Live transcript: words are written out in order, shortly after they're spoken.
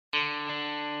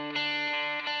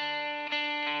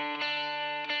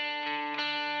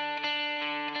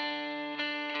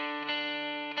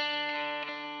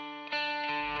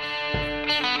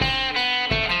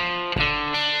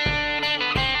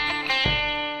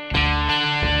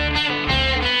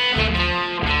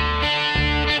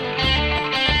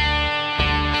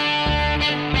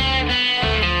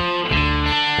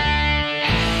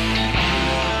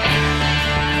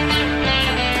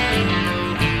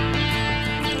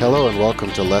Hello and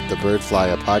welcome to Let the Bird Fly,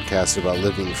 a podcast about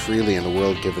living freely in a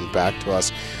world given back to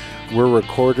us. We're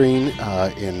recording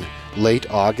in late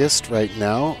August right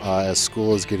now as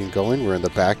school is getting going. We're in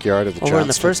the backyard of the Johnston we're in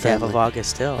the first family. half of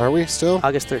August still. Are we still?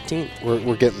 August 13th.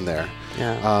 We're getting there.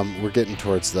 Yeah. We're getting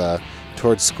towards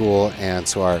school, and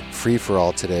so our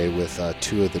free-for-all today with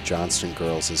two of the Johnston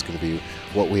girls is going to be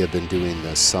what we have been doing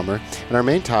this summer. And our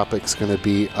main topic is going to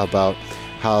be about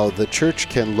how the church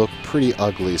can look pretty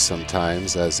ugly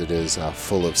sometimes, as it is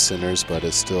full of sinners, but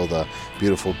is still the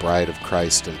beautiful bride of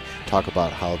Christ, and talk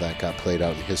about how that got played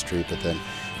out in history, but then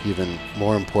even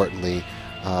more importantly,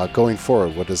 going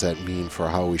forward, what does that mean for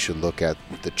how we should look at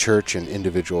the church and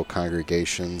individual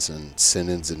congregations and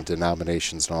synods and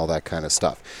denominations and all that kind of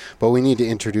stuff. But we need to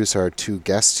introduce our two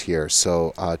guests here.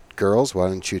 So, girls, why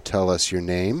don't you tell us your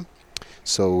name?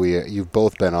 So you've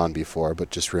both been on before, but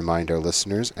just remind our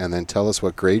listeners, and then tell us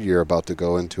what grade you're about to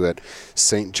go into at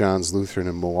St. John's Lutheran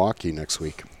in Milwaukee next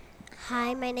week.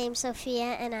 Hi, my name's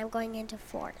Sophia, and I'm going into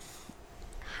 4th.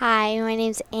 Hi, my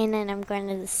name's Anna, and I'm going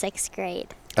to the 6th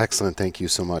grade. Excellent, thank you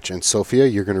so much. And Sophia,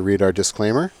 you're going to read our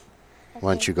disclaimer? Okay.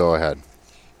 Why don't you go ahead?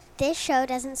 This show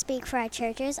doesn't speak for our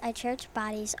churches, our church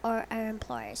bodies, or our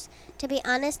employers. To be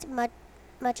honest,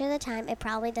 much of the time, it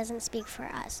probably doesn't speak for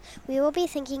us. We will be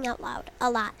thinking out loud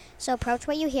a lot, so approach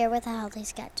what you hear with a healthy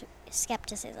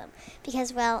skepticism.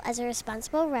 Because, well, as a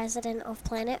responsible resident of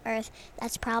planet Earth,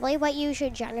 that's probably what you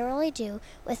should generally do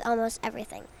with almost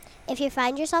everything. If you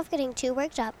find yourself getting too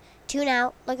worked up, tune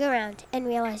out, look around, and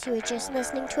realize you were just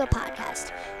listening to a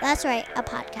podcast. That's right, a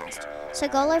podcast. So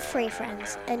go live free,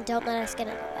 friends, and don't let us get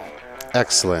in the way.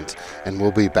 Excellent. And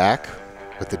we'll be back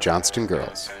with the Johnston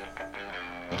girls.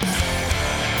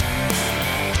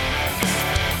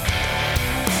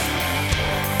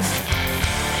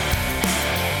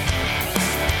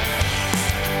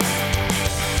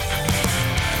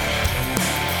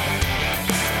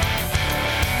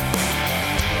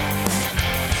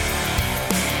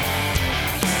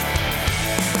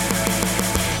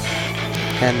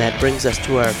 And that brings us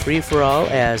to our free-for-all.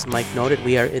 As Mike noted,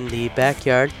 we are in the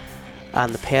backyard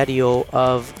on the patio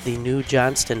of the new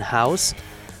Johnston house.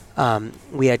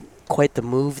 We had quite the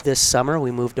move this summer. We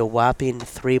moved a whopping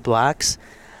 3 blocks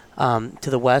to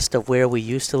the west of where we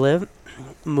used to live.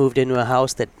 Moved into a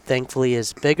house that thankfully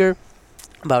is bigger,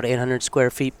 about 800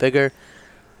 square feet bigger.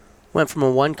 Went from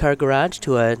a 1-car garage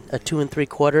to a 2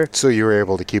 3/4. So you were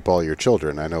able to keep all your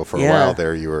children. I know for a while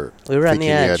there we were on the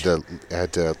edge. You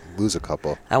had to lose a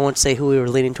couple. I won't say who we were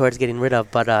leaning towards getting rid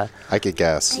of, but I could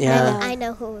guess. I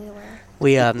know who we were.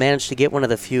 We managed to get one of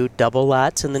the few double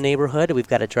lots in the neighborhood. We've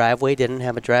got a driveway. Didn't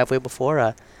have a driveway before.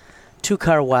 A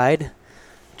 2-car wide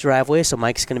driveway. So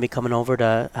Mike's going to be coming over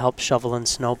to help shovel and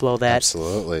snow blow that.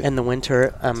 Absolutely. In the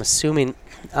winter, I'm assuming.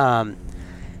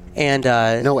 And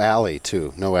no alley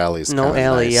too. No alley's no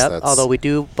alley. Nice. Yep. Although we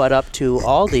do butt up to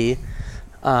Aldi,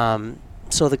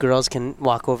 so the girls can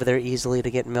walk over there easily to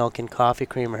get milk and coffee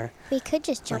creamer. We could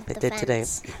just jump like the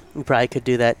fence. Today. We probably could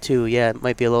do that too. Yeah, it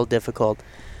might be a little difficult.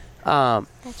 That's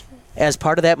right. As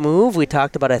part of that move, we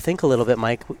talked about, I think, a little bit,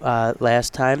 Mike,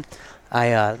 last time.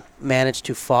 I managed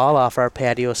to fall off our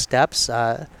patio steps,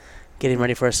 getting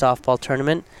ready for a softball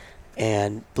tournament,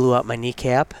 and blew out my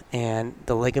kneecap and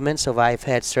the ligament. So I've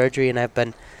had surgery, and I've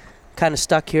been kind of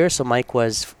stuck here. So Mike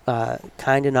was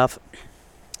kind enough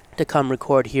to come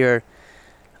record here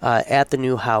at the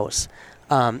new house.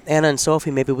 Anna and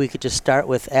Sophie, maybe we could just start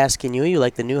with asking you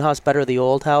like the new house better or the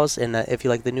old house? And if you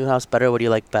like the new house better, what do you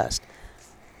like best?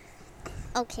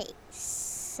 Okay,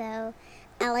 so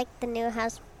I like the new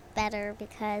house better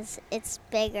because it's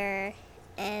bigger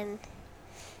and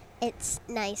it's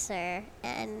nicer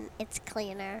and it's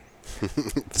cleaner.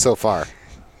 So far.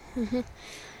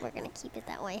 We're going to keep it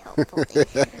that way, hopefully.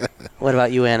 What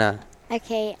about you, Anna?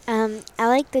 Okay, I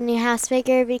like the new house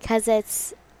bigger because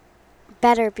it's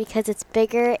better because it's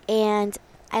bigger, and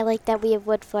I like that we have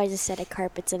wood floors instead of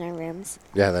carpets in our rooms.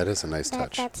 Yeah, that is a nice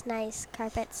touch. That's nice.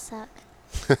 Carpets suck.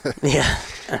 Yeah.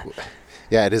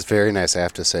 Yeah, it is very nice. I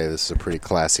have to say, this is a pretty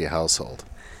classy household.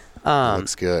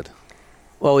 Looks good.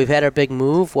 Well, we've had our big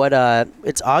move.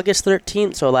 It's August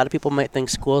 13th, so a lot of people might think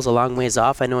school's a long ways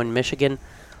off. I know in Michigan,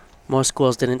 most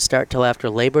schools didn't start till after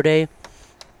Labor Day.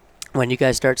 When you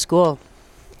guys start school?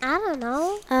 I don't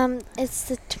know. It's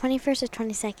the 21st or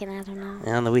 22nd. I don't know.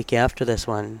 And the week after this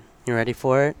one. You ready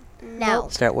for it? No.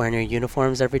 Start wearing your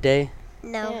uniforms every day?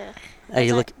 No. Yeah. Are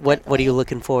you what are you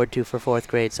looking forward to for 4th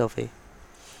grade, Sophie?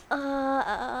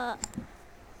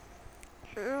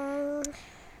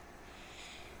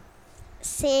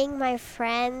 Seeing my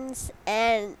friends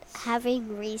and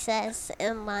having recess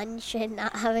and lunch and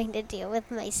not having to deal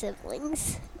with my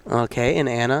siblings. Okay, and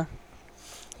Anna?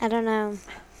 I don't know.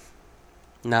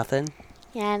 Nothing?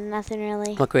 Yeah, nothing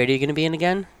really. What grade are you going to be in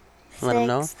again? Let them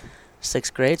know.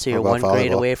 6th grade, so you're What one about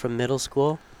grade volleyball? away from middle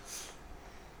school.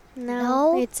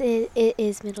 No. It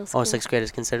is middle school. Oh, 6th grade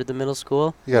is considered the middle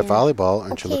school. You got Yeah. volleyball.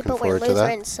 Aren't you Okay, looking but we're forward to that?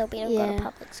 Lutherans, so we don't go to Yeah.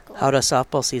 public school. How does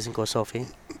softball season go, Sophie?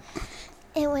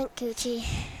 It went Gucci.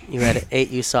 You had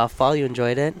 8U softball. You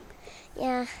enjoyed it.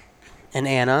 Yeah. And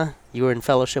Anna, you were in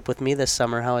fellowship with me this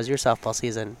summer. How was your softball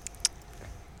season?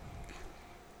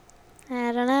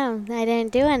 I don't know. I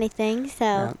didn't do anything,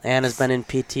 so. Anna's been in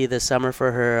PT this summer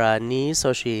for her knees,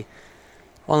 so she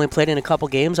only played in a couple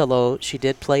games, although she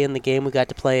did play in the game we got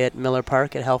to play at Miller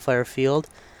Park at Hellfire Field.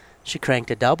 She cranked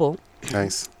a double,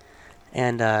 Nice.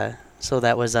 and so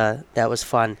that was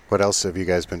fun. What else have you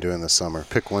guys been doing this summer?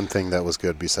 Pick one thing that was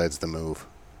good besides the move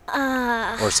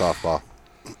or softball.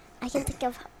 I can think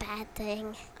of a bad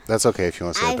thing. That's okay if you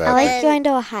want to say I've it I back. like been- going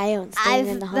to Ohio and staying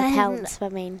in I've the hotel been- and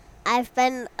swimming. I've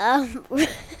been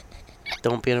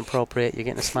Don't be inappropriate. You're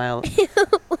getting a smile.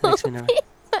 Makes me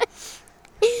nervous.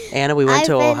 Anna, we went I've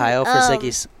to been, Ohio for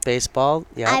Ziggy's baseball.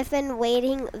 Yeah. I've been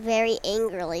waiting very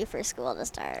angrily for school to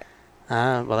start.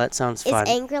 Well, that sounds Is fun.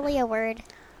 angrily a word?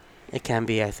 It can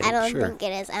be, I think. I don't Sure. think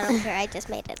it is. I don't care. I just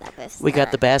made it up. If We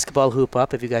got the not. basketball hoop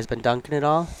up. Have you guys been dunking it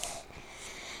all?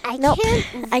 I Nope. can't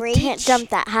I reach. can't jump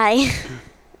that high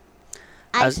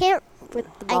I was- can't. with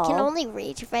the I ball. can only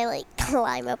reach if I like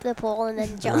climb up the pole and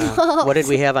then jump. What did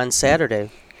we have on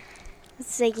Saturday?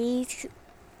 Ziggy's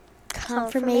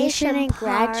confirmation and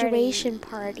graduation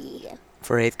party.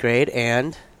 For 8th grade,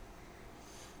 and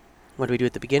what did we do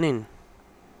at the beginning?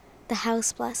 The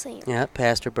house blessing. Yeah,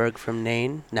 Pastor Berg from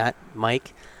Nain, not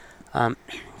Mike,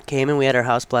 came and we had our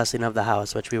house blessing of the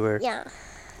house, which we were Yeah.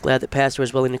 glad that Pastor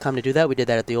was willing to come to do that. We did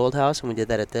that at the old house, and we did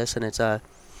that at this, and it's a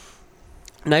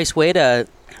nice way to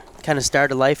kind of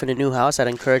start a life in a new house. I'd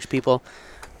encourage people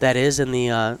that is in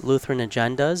the Lutheran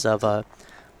agendas of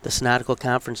the Synodical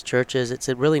Conference churches. It's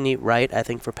a really neat rite, I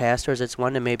think, for pastors. It's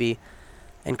one to maybe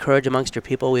encourage amongst your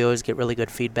people. We always get really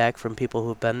good feedback from people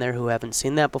who've been there who haven't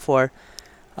seen that before.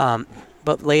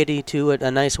 But laity, too, a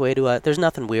nice way to, there's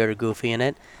nothing weird or goofy in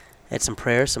it. It's some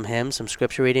prayers, some hymns, some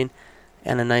scripture reading,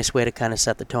 and a nice way to kind of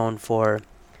set the tone for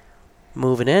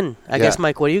moving in. I guess,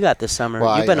 Mike, what do you got this summer?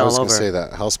 Well, You've been I all was over. going to say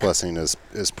that house blessing is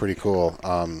pretty cool.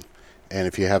 And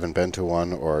if you haven't been to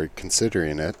one or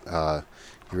considering it, you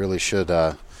really should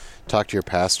talk to your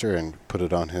pastor and put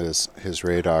it on his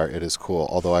radar. It is cool.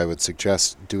 Although I would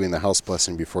suggest doing the house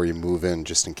blessing before you move in,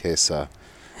 just in case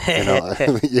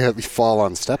you fall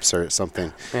on steps or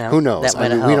something. Yeah, Who knows? that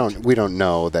might have we helped. don't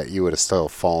know that you would have still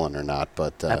fallen or not.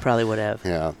 But I probably would have.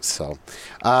 yeah. So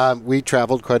we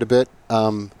traveled quite a bit.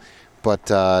 But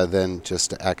then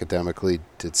just academically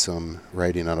did some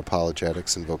writing on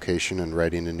apologetics and vocation and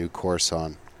writing a new course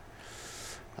on,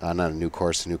 not a new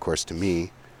course to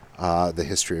me, the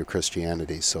history of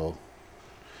Christianity. So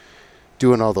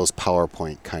doing all those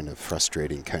PowerPoint kind of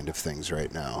frustrating kind of things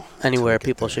right now. Anywhere till I get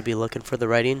people there. should be looking for the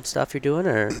writing stuff you're doing,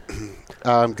 or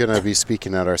I'm going to be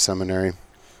speaking at our seminary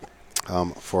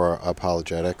for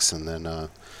apologetics, and then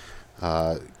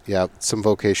some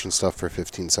vocation stuff for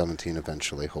 15-17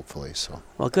 eventually, hopefully. So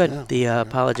well, good. Yeah, The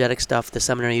apologetic stuff, the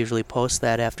seminary usually posts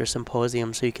that after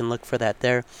symposium, so you can look for that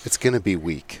there. it's going to be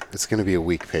weak. It's going to be a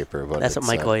weak paper, but That's what it's,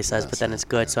 Mike always says, yeah, but then it's so,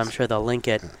 good, so yeah, I'm sure they'll link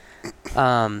it.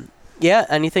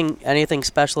 Anything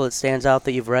special that stands out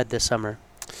that you've read this summer?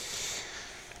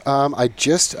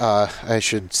 I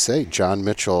should say, John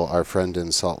Mitchell, our friend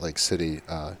in Salt Lake City,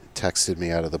 texted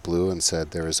me out of the blue and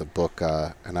said there is a book,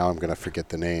 and now I'm going to forget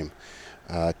the name,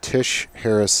 Tish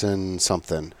Harrison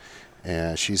something,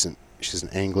 and she's an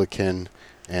Anglican,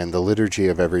 and the Liturgy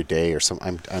of Every Day or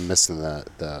something. I'm missing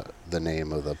the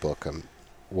name of the book.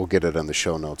 We'll get it on the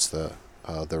show notes, the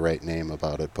right name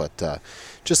about it, but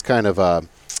just kind of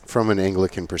from an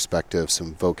Anglican perspective,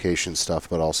 some vocation stuff,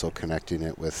 but also connecting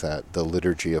it with the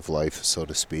liturgy of life, so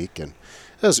to speak. And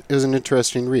it was an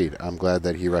interesting read. I'm glad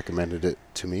that he recommended it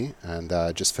to me, and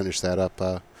just finished that up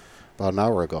about an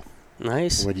hour ago.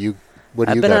 Nice. What do you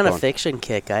I've been got on a going? fiction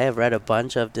kick. I have read a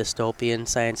bunch of dystopian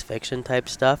science fiction type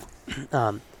stuff.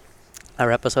 Our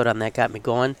episode on that got me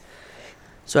going,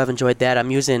 so I've enjoyed that.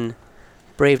 I'm using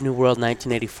Brave New World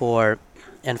 1984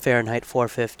 and Fahrenheit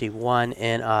 451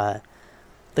 in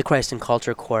the Christ and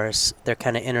Culture course. They're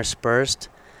kind of interspersed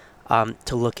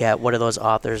to look at what do those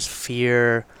authors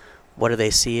fear, what do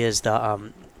they see as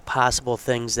the possible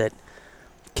things that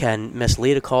can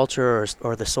mislead a culture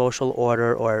or the social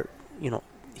order or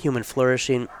human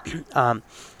flourishing.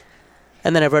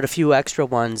 And then I've read a few extra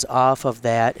ones off of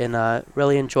that and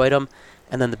really enjoyed them.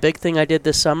 And then the big thing I did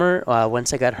this summer,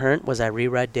 once I got hurt, was I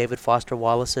reread David Foster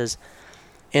Wallace's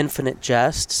Infinite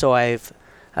Jest. So I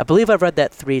believe I've read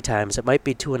that 3 times. It might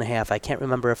be 2.5. I can't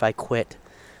remember if I quit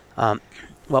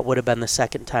what would have been the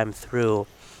second time through.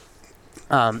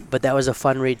 But that was a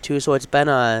fun read too. So it's been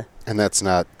a... And that's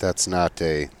not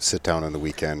a sit down on the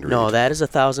weekend read. No, that is a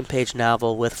 1,000-page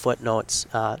novel with footnotes,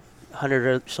 100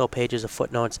 or so pages of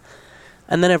footnotes.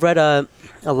 And then I've read a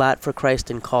lot for Christ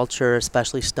and Culture,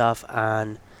 especially stuff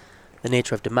on the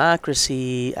nature of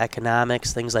democracy,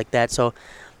 economics, things like that. So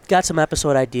got some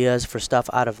episode ideas for stuff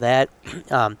out of that.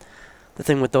 The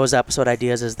thing with those episode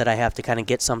ideas is that I have to kind of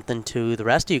get something to the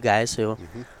rest of you guys so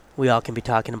we all can be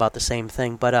talking about the same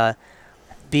thing. But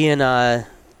being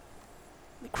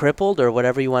crippled, or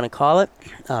whatever you want to call it,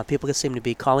 people seem to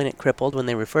be calling it crippled when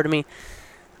they refer to me.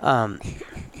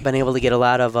 Been able to get a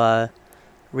lot of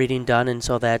reading done, and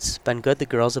so that's been good. The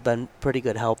girls have been pretty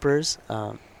good helpers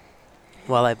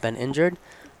while I've been injured.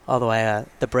 Although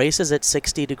the brace is at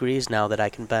 60 degrees now that I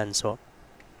can bend, so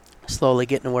slowly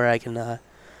getting to where I can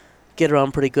get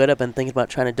around pretty good. I've been thinking about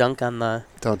trying to dunk on the...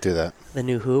 Don't do that. The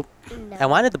new hoop. No. I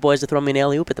wanted the boys to throw me an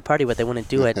alley-oop at the party, but they wouldn't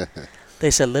do it. They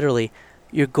said literally,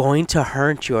 "You're going to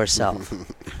hurt yourself."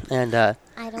 And I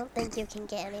don't think you can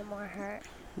get any more hurt.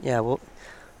 yeah, we'll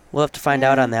have to find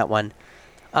out on that one.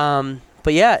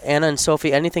 But yeah, Anna and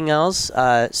Sophie, anything else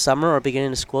summer or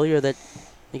beginning of school year that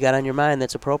you got on your mind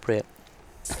that's appropriate?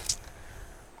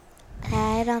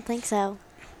 I don't think so.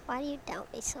 Why do you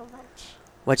doubt me so much?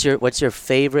 What's your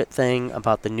favorite thing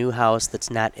about the new house that's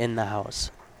not in the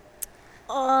house?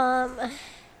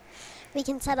 We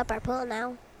can set up our pool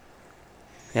now.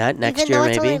 Yeah, next Even year though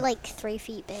it's maybe. only like 3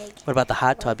 feet big. What about the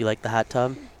hot tub? You like the hot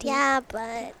tub? Yeah,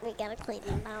 but we gotta clean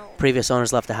it out. Previous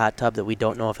owners left a hot tub that we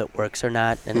don't know if it works or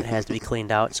not, and it has to be cleaned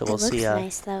out. So we'll it looks see.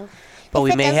 nice though. But If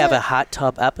we it may have a doesn't- hot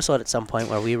tub episode at some point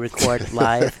where we record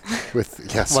live.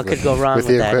 What could go wrong with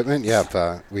with the that? equipment?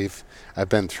 Yeah, I've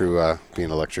been through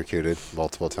being electrocuted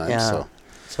multiple times. Yeah.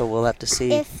 So we'll have to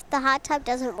see. If the hot tub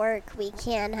doesn't work, we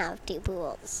can have 2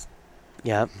 pools.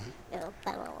 Yeah. No,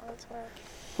 that won't always work.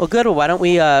 Well, good. Well, why don't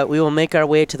we will make our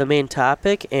way to the main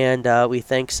topic, and we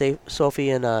thank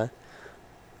Sophie and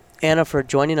Anna for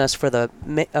joining us for the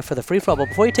free for all. But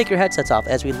before you take your headsets off,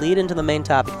 as we lead into the main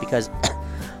topic, because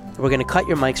we're going to cut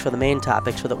your mics for the main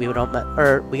topic so that we don't,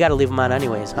 or we got to leave them on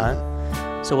anyways,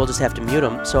 huh? So we'll just have to mute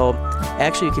them. So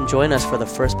actually, you can join us for the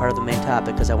first part of the main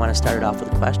topic because I want to start it off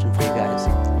with a question for you guys.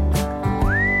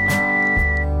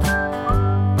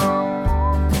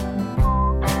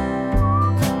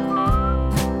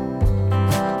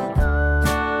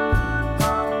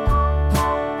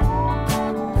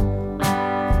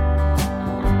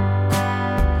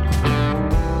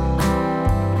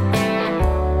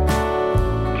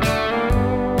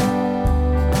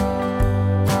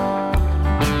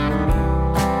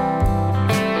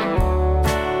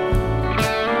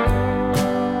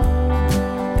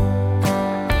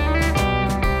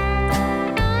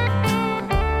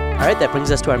 That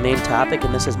brings us to our main topic,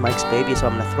 and this is Mike's baby, so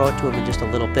I'm going to throw it to him in just a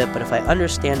little bit. But if I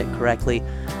understand it correctly,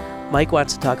 Mike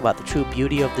wants to talk about the true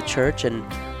beauty of the church and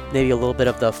maybe a little bit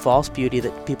of the false beauty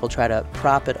that people try to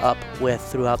prop it up with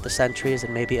throughout the centuries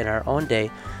and maybe in our own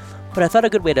day. But I thought a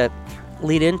good way to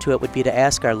lead into it would be to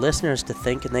ask our listeners to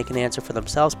think, and they can answer for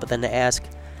themselves, but then to ask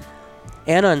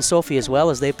Anna and Sophie as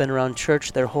well, as they've been around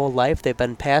church their whole life. They've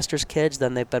been pastors' kids,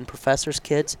 then they've been professors'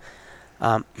 kids.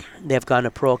 They've gone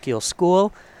to parochial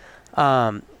school.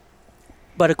 But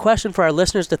a question for our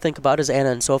listeners to think about as Anna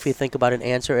and Sophie think about an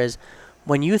answer is,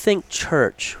 when you think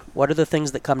church, what are the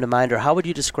things that come to mind, or how would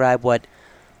you describe what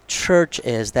church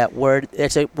is? That word,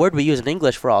 it's a word we use in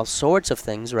English for all sorts of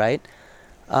things, right?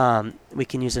 We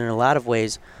can use it in a lot of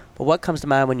ways. But what comes to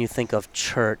mind when you think of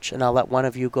church? And I'll let one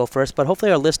of you go first, but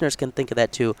hopefully our listeners can think of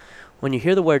that too. When you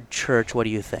hear the word church, what do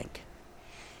you think?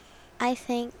 I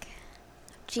think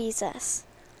Jesus.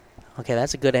 Okay,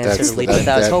 that's a good answer That's to lead the- with.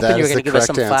 I was that- hoping that you were is going to the give us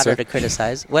some correct fodder answer. to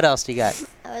criticize. What else do you got?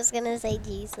 I was gonna say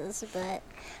Jesus, but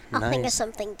I'll think of Nice.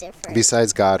 something different.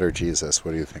 Besides God or Jesus,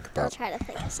 what do you think I'll about? try to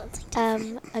think of something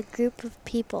different. A group of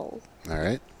people. All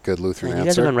right, good Lutheran Man, you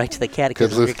guys are answer. going right to the Good,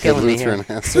 catechism. You're good killing me Lutheran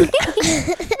here. answer.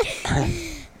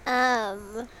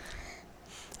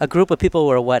 A group of people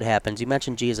where what happens? You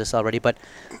mentioned Jesus already, but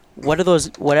what are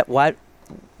those?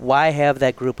 Why have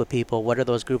that group of people? What are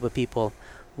those group of people?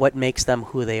 What makes them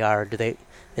who they are?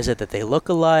 Is it that they look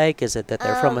alike? Is it that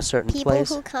they're from a certain people place?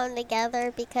 who come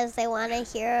together because they want to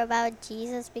hear about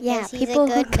Jesus, because Yeah, he's people a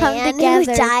who good come man who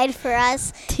together died for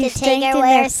us to take strengthen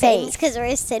away their our sins faith. because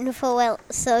we're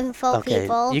sinful Okay,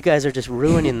 people. you guys are just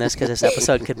ruining this because this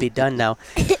episode could be done now.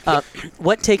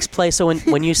 What takes place? So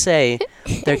when you say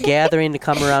they're gathering to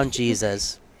come around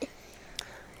Jesus,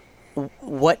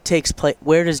 what takes place?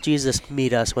 Where does Jesus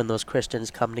meet us when those Christians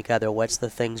come together? What's the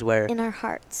things where? In our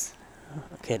hearts.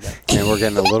 Okay, no. And we're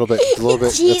getting a little bit.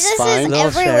 Jesus That's fine. is No,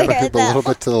 everywhere, A little though.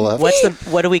 bit to the left.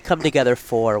 What do we come together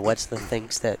for? What's the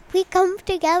things that? We come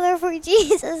together for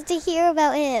Jesus to hear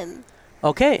about him.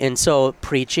 Okay, and so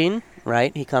preaching,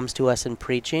 right? He comes to us in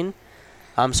preaching.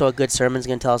 So a good sermon's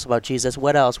going to tell us about Jesus.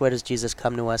 What else? Where does Jesus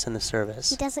come to us in the service?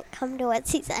 He doesn't come to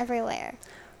us. He's everywhere.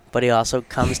 But he also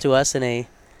comes to us in a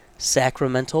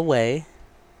sacramental way.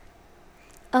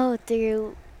 Oh,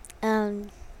 through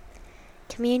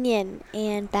communion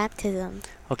and baptism.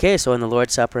 Okay, so in the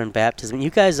Lord's Supper and baptism. You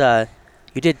guys,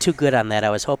 you did too good on that. I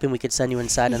was hoping we could send you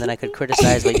inside and then I could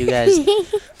criticize what you guys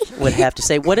would have to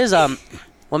say. What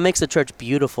makes the church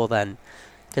beautiful then?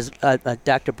 Because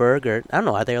Dr. Berg, or I don't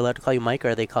know, are they allowed to call you Mike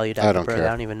or they call you Dr. I don't Berg? care.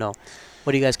 I don't even know.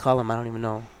 What do you guys call him? I don't even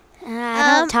know.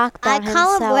 I don't talk about him. I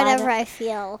call him so whatever I I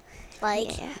feel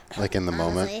like. Yeah. Like in the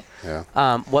moment. Honestly.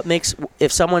 Yeah. What makes,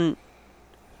 if someone,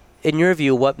 in your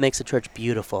view, what makes a church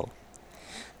beautiful?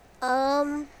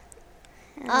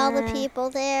 All the people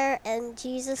there, and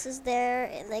Jesus is there,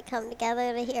 and they come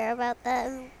together to hear about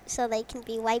them so they can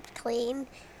be wiped clean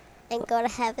and go to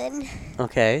heaven.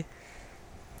 Okay.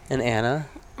 And Anna?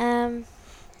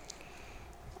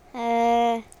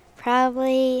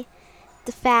 Probably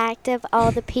the fact of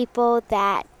all the people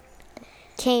that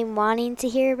came wanting to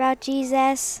hear about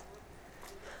Jesus.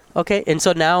 Okay, and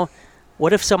so now,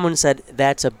 what if someone said,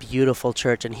 that's a beautiful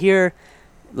church, and here,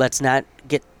 let's not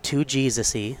get too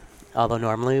Jesus-y, although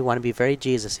normally we want to be very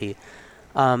Jesus-y.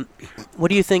 What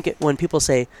do you think when people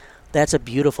say, that's a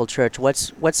beautiful church?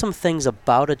 What's some things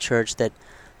about a church that,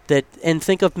 and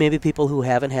think of maybe people who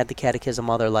haven't had the catechism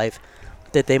all their life,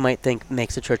 that they might think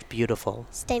makes a church beautiful?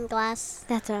 Stained glass.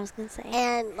 That's what I was going to say.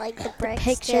 And, like, the bricks,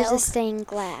 Pictures too. of stained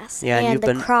glass. Yeah, and and you've the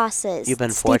been- crosses. You've been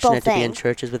steeple fortunate to be in thing.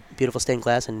 churches with beautiful stained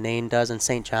glass, and Nain does, and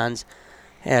St. John's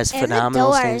has And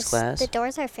phenomenal the stained doors. glass. The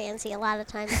doors are fancy a lot of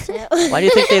times, too. Why do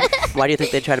you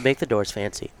think they try to make the doors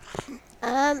fancy?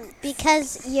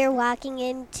 Because you're walking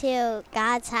into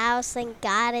God's house, and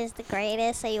God is the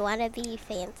greatest, so you want to be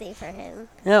fancy for him.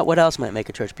 Yeah, what else might make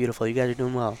a church beautiful? You guys are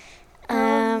doing well.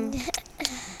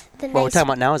 The What we're nice talking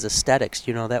about now is aesthetics.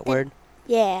 Do you know that word?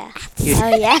 Yeah. You-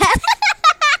 Oh, yeah.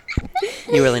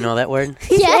 You really know that word?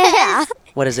 Yeah.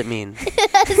 What does it mean?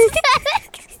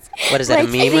 What is that, a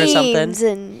Like meme or something? themes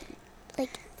and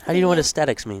How do you know what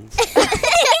aesthetics means?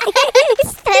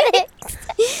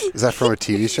 Is that from a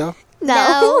TV show?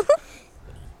 No.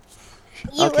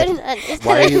 You Okay. wouldn't understand.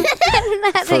 Why are you?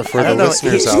 For I the don't know.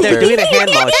 listeners out They're there, doing a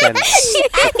hand motion.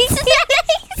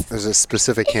 there's a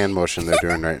specific hand motion they're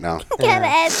doing right now. Gotta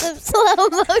add some slow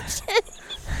motion.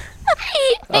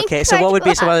 Okay, so what would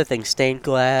be some other things? Stained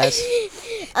glass?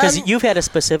 Because you've had a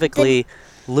specifically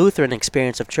Lutheran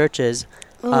experience of churches.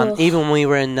 Even when we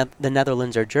were in the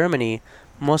Netherlands or Germany,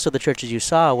 most of the churches you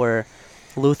saw were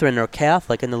Lutheran or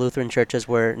Catholic, and the Lutheran churches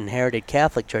were inherited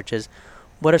Catholic churches.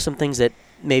 What are some things that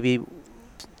maybe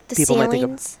the people might think of?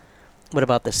 ceilings. What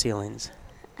about the ceilings?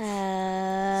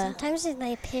 Sometimes there's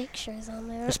like pictures on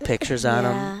there. There's pictures on Yeah.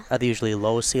 them. Are they usually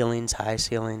low ceilings, high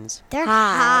ceilings? They're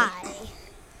High. high.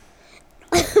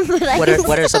 But I What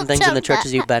can are some still things in the tell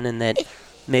churches you've been in that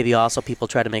maybe also people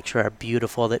try to make sure are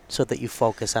beautiful, that so that you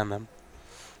focus on them?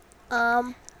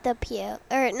 The pew,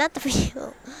 or not the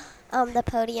pew, the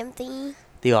podium thingy,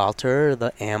 The altar,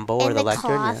 the ambo, or and the the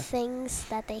lectern, cloth yeah. things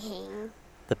that they hang.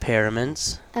 The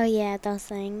paraments. Oh, yeah, those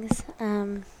things.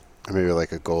 Or maybe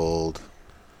like a gold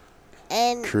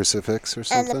And crucifix or and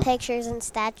something. the pictures and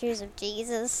statues of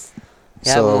Jesus.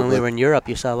 Yeah, So, when we but- were in Europe,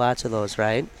 you saw lots of those,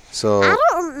 right? I So,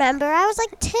 don't remember. I was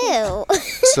like 2.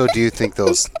 so do you think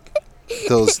those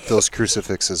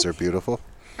crucifixes are beautiful?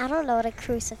 I don't know what a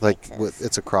crucifix Like is.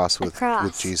 it's a cross with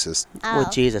cross. Jesus. Oh.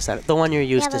 With Jesus on it. The one you're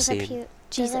used Yeah, to those are seeing. cute.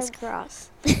 Jesus Those are- cross.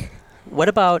 What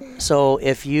about, so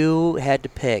if you had to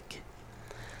pick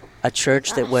a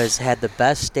church that had the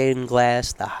best stained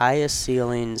glass, the highest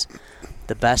ceilings,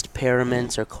 the best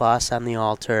paraments or cloths on the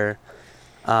altar,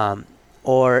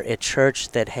 or a church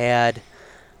that had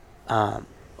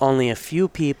only a few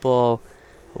people,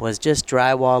 was just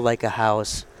drywall like a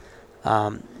house,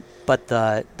 but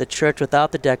the church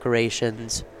without the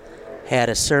decorations had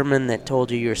a sermon that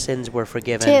told you your sins were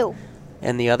forgiven. 2.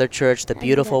 And the other church, the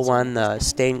beautiful that's one, the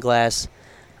stained glass,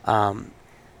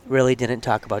 really didn't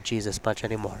talk about Jesus much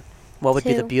anymore. What would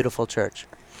be the 2. beautiful church?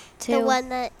 The one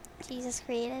that Jesus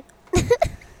created.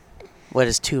 What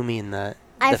does 2 mean? The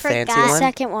I fancy forgot. one?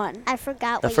 Second one. I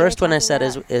forgot. The what you were first one I talking said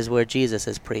about. is where Jesus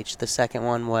is preached. The second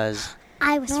one was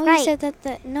I was No, right. you said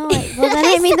that. Well, then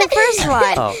I mean the first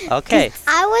one. Oh, okay.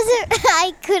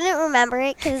 I couldn't remember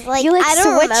it because, like, You, like, I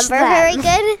don't switched remember very them.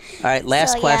 good. All right,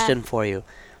 last So, yeah. question for you.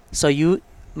 So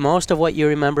most of what you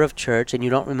remember of church, and you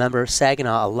don't remember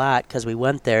Saginaw a lot because we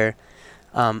went there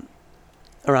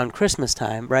around Christmas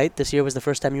time, right? This year was the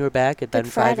first time you were back. It'd been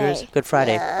Good 5 years. Friday. Good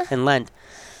Friday Yeah. and Lent.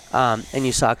 And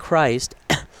you saw Christ,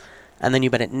 and then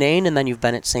you've been at Nain, and then you've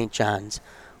been at St. John's.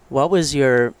 What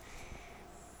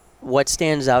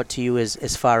stands out to you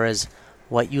as far as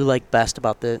what you like best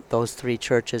about those three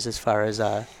churches as far as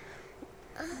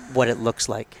what it looks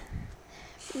like?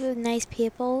 Nice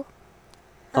people.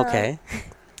 Okay.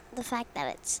 The fact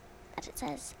that it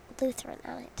says Lutheran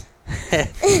on it.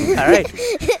 All right.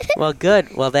 Well,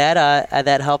 good. Well,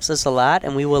 that helps us a lot,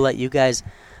 and we will let you guys,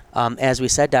 as we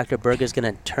said, Dr. Berg is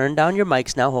going to turn down your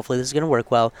mics now. Hopefully this is going to work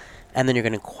well, and then you're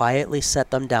going to quietly set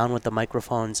them down with the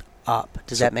microphones up.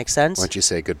 Does that make sense? Why don't you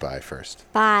say goodbye first?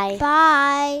 Bye.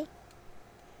 Bye.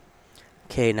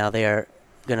 Okay, now they are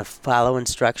going to follow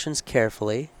instructions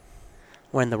carefully.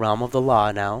 We're in the realm of the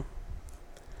law now.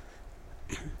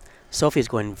 Sophie's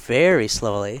going very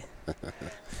slowly.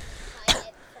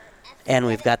 And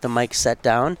we've got the mic set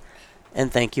down.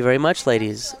 And thank you very much,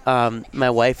 ladies. My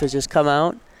wife has just come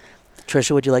out.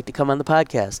 Tricia, would you like to come on the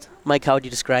podcast? Mike, how would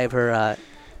you describe her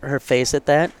face at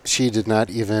that? She did not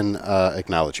even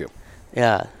acknowledge you.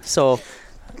 Yeah. So,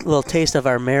 a little taste of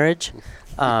our marriage.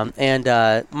 And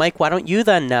Mike, why don't you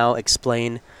then now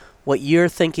explain what you're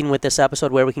thinking with this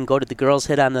episode, where we can go? Did the girls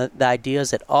hit on the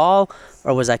ideas at all,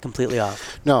 or was I completely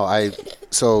off? No,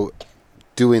 so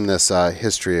doing this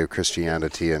history of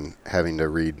Christianity and having to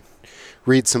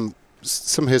read some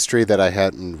history that I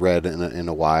hadn't read in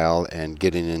a while, and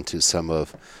getting into some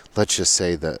of, let's just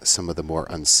say, some of the more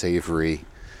unsavory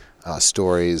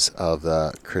stories of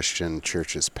the Christian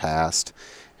church's past,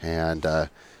 and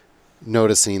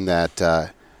noticing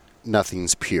that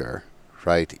nothing's pure,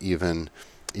 right? Even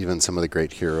some of the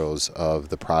great heroes of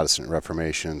the Protestant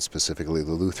Reformation, specifically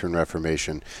the Lutheran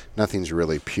Reformation, nothing's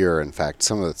really pure. In fact,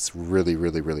 some of it's really,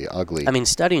 really, really ugly. I mean,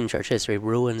 studying church history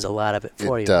ruins a lot of it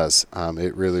for you. It does.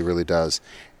 It really, really does.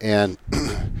 And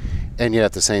and yet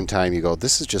at the same time, you go,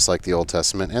 this is just like the Old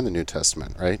Testament and the New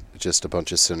Testament, right? Just a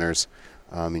bunch of sinners.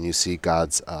 And you see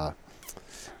God's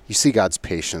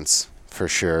patience for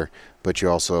sure, but you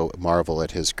also marvel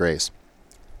at His grace.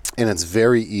 And it's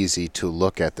very easy to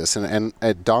look at this. And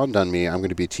it dawned on me, I'm going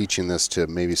to be teaching this to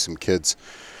maybe some kids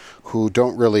who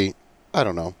don't really, I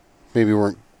don't know, maybe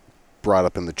weren't brought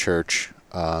up in the church,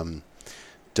 don't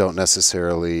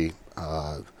necessarily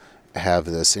have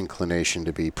this inclination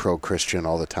to be pro-Christian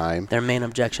all the time. Their main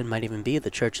objection might even be the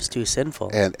church is too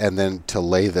sinful. And then to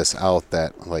lay this out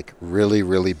that, like, really,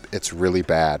 really, it's really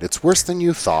bad. It's worse than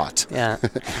you thought. Yeah.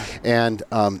 And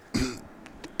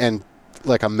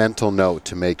like a mental note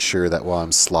to make sure that while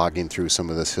I'm slogging through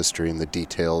some of this history and the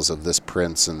details of this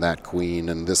prince and that queen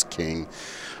and this king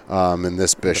and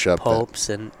this bishop, the popes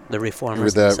and the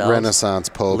reformers the themselves. Renaissance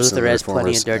popes, Luther and the has plenty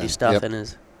reformers, of dirty stuff yep, in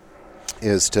his.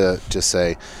 is to just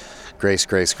say grace,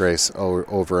 grace, grace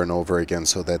over and over again,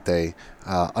 so that they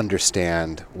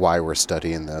understand why we're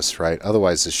studying this, right?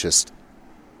 Otherwise, it's just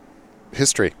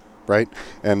history, right?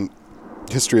 And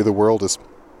history of the world is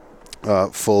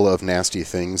full of nasty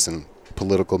things and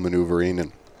political maneuvering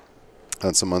and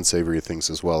some unsavory things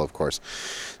as well, of course.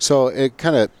 So it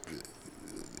kind of,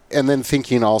 and then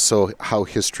thinking also how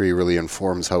history really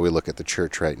informs how we look at the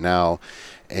church right now,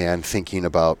 and thinking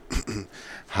about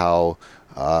how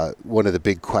one of the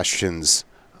big questions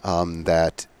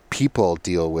that people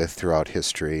deal with throughout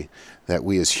history, that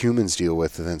we as humans deal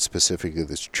with, and then specifically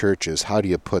the church, is how do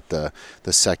you put the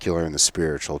secular and the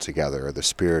spiritual together, or the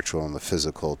spiritual and the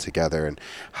physical together, and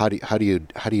how do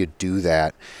you do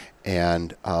that?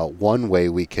 And one way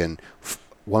we can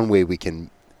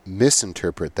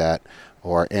misinterpret that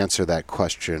or answer that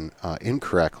question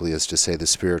incorrectly is to say the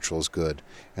spiritual is good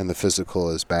and the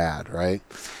physical is bad, right?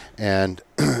 And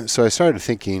so I started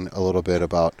thinking a little bit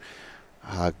about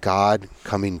God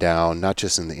coming down, not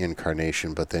just in the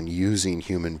incarnation, but then using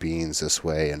human beings this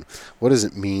way. And what does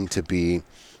it mean to be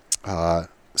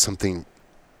something?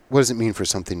 What does it mean for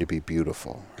something to be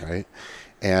beautiful, right?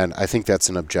 And I think that's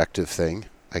an objective thing.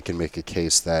 I can make a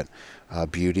case that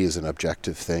beauty is an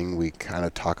objective thing. We kind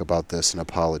of talk about this in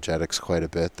apologetics quite a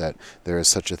bit, that there is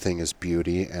such a thing as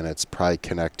beauty, and it's probably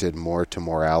connected more to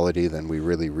morality than we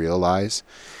really realize.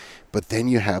 But then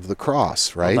you have the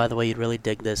cross, right? Oh, by the way, you'd really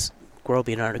dig this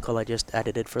Groby, an article I just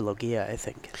edited for Logia, I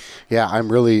think. Yeah,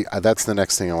 I'm really, that's the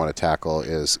next thing I want to tackle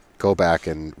is go back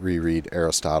and reread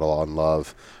Aristotle on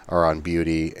love or on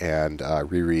beauty, and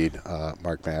reread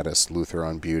Mark Mattis, Luther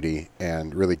on beauty,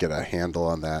 and really get a handle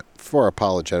on that for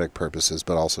apologetic purposes,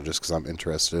 but also just because I'm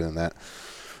interested in that.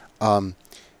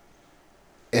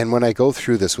 And when I go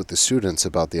through this with the students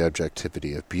about the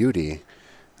objectivity of beauty,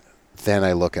 then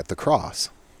I look at the cross,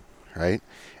 right?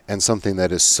 And something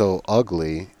that is so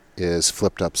ugly is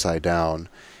flipped upside down,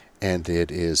 and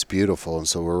it is beautiful. And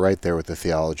so we're right there with the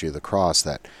theology of the cross,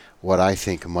 that what I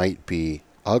think might be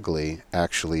ugly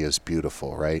actually is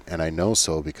beautiful, right? And I know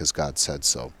so because God said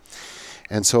so.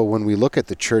 And so when we look at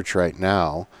the church right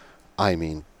now, I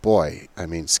mean,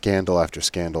 scandal after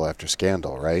scandal after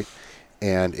scandal, right?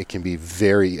 And it can be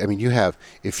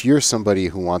if you're somebody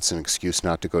who wants an excuse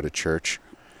not to go to church,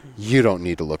 you don't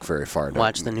need to look very far.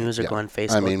 Watch the news or go on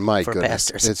Facebook my for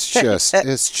goodness, pastors.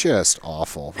 it's just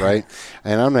awful, right?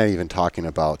 And I'm not even talking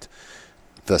about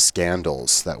the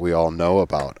scandals that we all know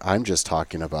about. I'm just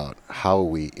talking about how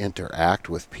we interact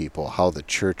with people, how the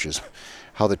church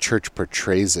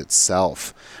portrays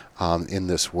itself in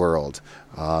this world,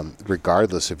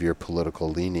 regardless of your political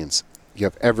leanings. You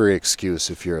have every excuse,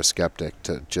 if you're a skeptic,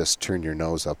 to just turn your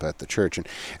nose up at the church.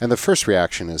 And the first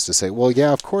reaction is to say, well,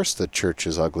 yeah, of course the church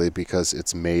is ugly because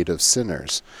it's made of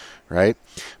sinners, right?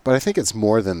 But I think it's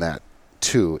more than that,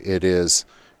 too. It is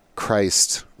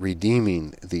Christ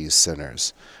redeeming these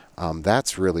sinners.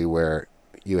 That's really where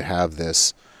you have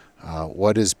this,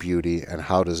 what is beauty and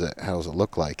how does it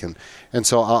look like? And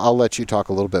so I'll let you talk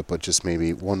a little bit, but just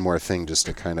maybe one more thing just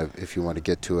to kind of, if you want to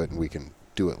get to it, and we can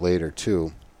do it later,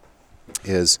 too.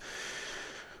 Is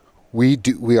we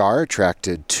are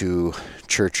attracted to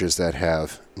churches that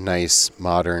have nice,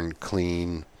 modern,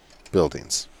 clean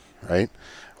buildings, right?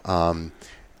 And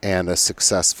a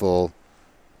successful,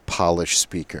 polished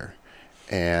speaker.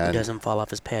 And He doesn't fall off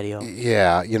his patio.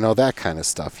 Yeah, that kind of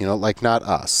stuff, like not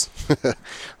us,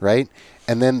 right?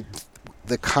 And then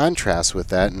the contrast with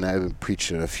that, and I've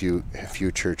preached at a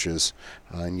few churches,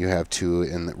 and you have two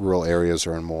in the rural areas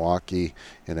or in Milwaukee,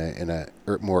 in a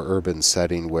more urban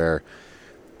setting where,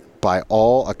 by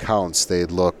all accounts, they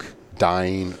look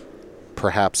dying,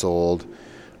 perhaps old,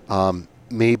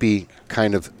 maybe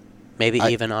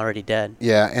even already dead.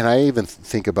 Yeah, and I even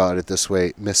think about it this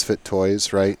way: misfit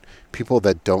toys, right? People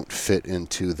that don't fit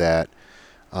into that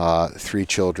 3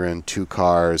 children, 2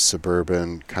 cars,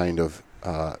 suburban kind of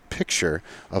picture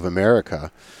of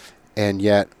America. And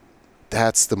yet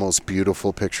that's the most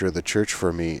beautiful picture of the church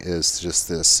for me, is just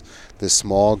this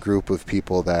small group of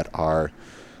people that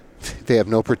they have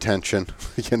no pretension,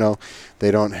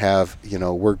 they don't have,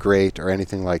 we're great or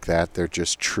anything like that. They're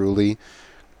just truly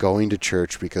going to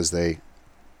church because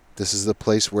this is the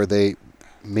place where they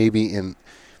maybe in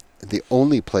the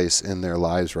only place in their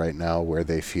lives right now where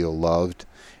they feel loved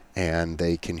and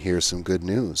they can hear some good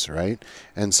news, right?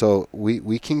 And so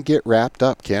we can get wrapped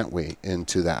up, can't we,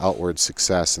 into the outward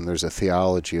success, and there's a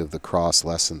theology of the cross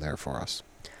lesson there for us.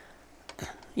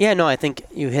 Yeah, no, I think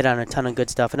you hit on a ton of good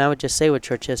stuff, and I would just say with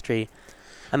church history,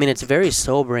 it's very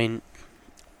sobering.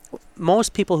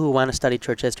 Most people who want to study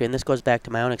church history, and this goes back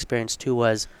to my own experience too,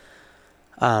 was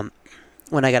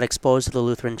when I got exposed to the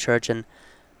Lutheran Church, and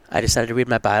I decided to read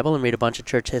my Bible and read a bunch of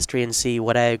church history and see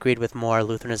what I agreed with more,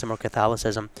 Lutheranism or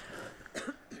Catholicism.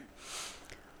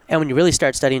 And when you really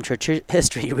start studying church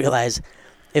history, you realize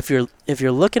if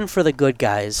you're looking for the good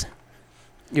guys,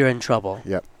 you're in trouble.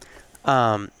 Yep.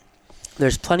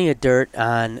 There's plenty of dirt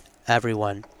on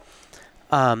everyone.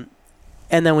 And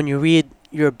then when you read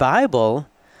your Bible,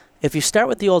 if you start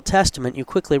with the Old Testament, you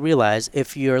quickly realize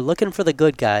if you're looking for the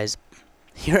good guys,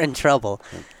 you're in trouble.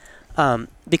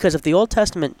 Because if the Old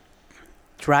Testament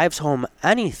drives home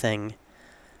anything,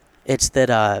 it's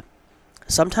that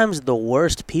sometimes the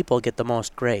worst people get the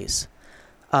most grace.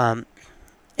 And,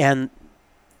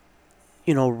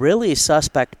 really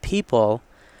suspect people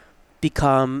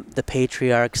become the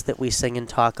patriarchs that we sing and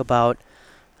talk about,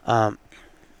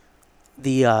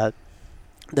 the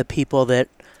people that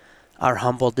are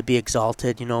humbled to be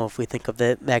exalted, if we think of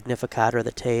the Magnificat or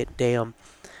the Te Deum.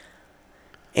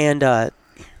 And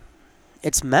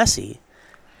it's messy.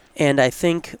 And I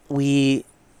think we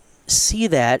see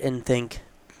that and think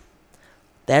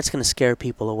that's going to scare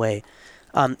people away.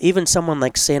 Even someone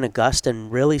like St. Augustine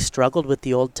really struggled with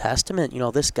the Old Testament.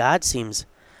 This God seems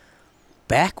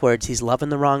backwards. He's loving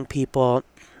the wrong people.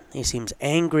 He seems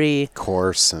angry.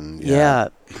 Coarse and... Yeah.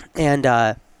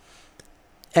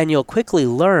 And you'll quickly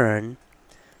learn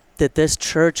that this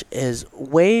church is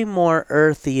way more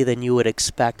earthy than you would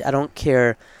expect. I don't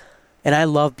care. And I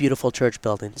love beautiful church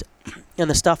buildings. And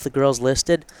the stuff the girls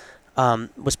listed,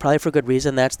 was probably for good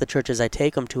reason. That's the churches I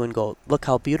take them to and go, look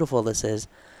how beautiful this is.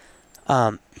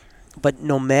 But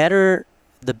no matter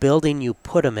the building you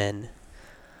put them in,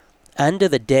 end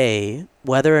of the day,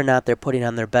 whether or not they're putting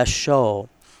on their best show,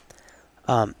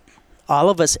 all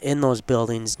of us in those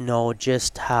buildings know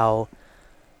just how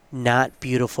not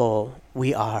beautiful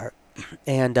we are.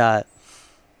 And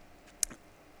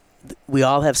we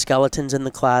all have skeletons in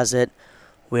the closet.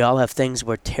 We all have things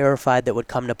we're terrified that would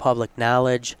come to public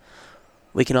knowledge.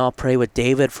 We can all pray with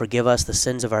David, forgive us the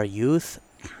sins of our youth.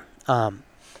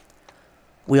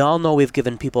 We all know we've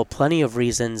given people plenty of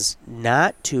reasons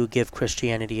not to give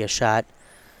Christianity a shot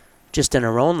just in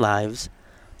our own lives.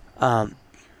 And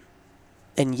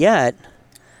yet,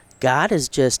 God is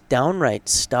just downright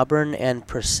stubborn and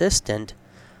persistent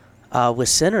with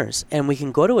sinners. And we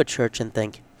can go to a church and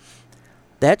think,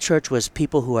 that church was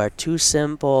people who are too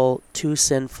simple, too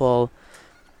sinful,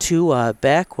 too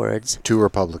backwards. Too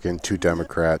Republican, too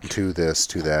Democrat, too this,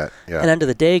 too that. Yeah. And end of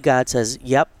the day, God says,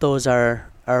 yep, those are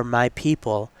my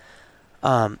people.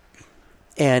 And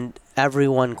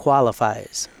everyone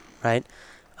qualifies, right?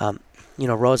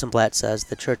 Rosenblatt says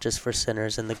the church is for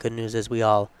sinners, and the good news is we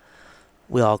all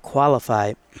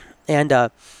qualify.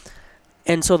 And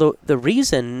so the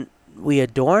reason we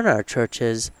adorn our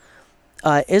churches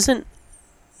isn't,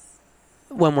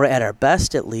 when we're at our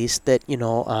best at least, that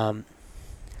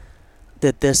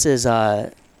that this is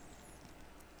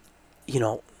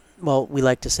we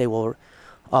like to say, well,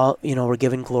 we're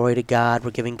giving glory to God,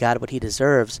 we're giving God what he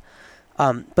deserves.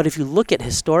 But if you look at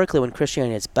historically when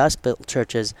Christianity at its best built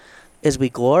churches, is we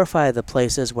glorify the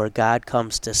places where God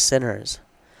comes to sinners.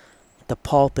 The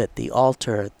pulpit, the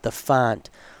altar, the font,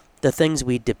 the things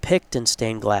we depict in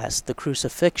stained glass, the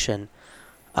crucifixion,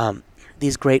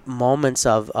 these great moments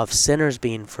of sinners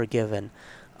being forgiven,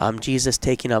 Jesus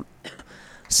taking up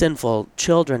sinful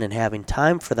children and having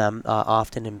time for them,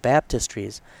 often in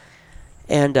baptistries.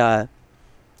 And I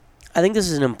think this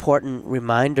is an important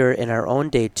reminder in our own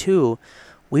day, too.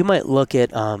 We might look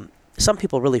at, some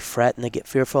people really fret and they get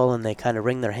fearful and they kind of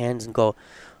wring their hands and go,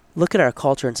 look at our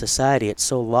culture and society, it's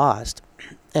so lost.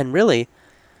 And really,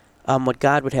 what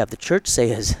God would have the church say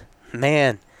is,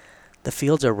 man, the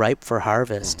fields are ripe for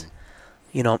harvest.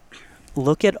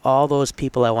 Look at all those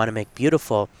people I want to make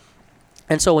beautiful.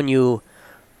 And so when you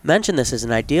mentioned this as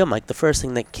an idea, Mike, the first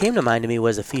thing that came to mind to me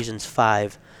was Ephesians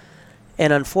 5.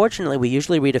 And unfortunately, we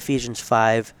usually read Ephesians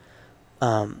 5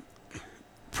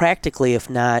 practically, if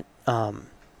not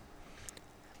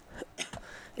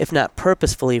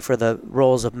purposefully, for the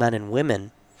roles of men and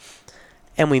women.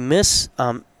 And we miss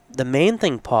the main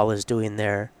thing Paul is doing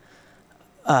there,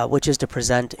 which is to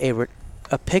present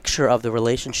a picture of the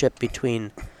relationship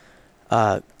between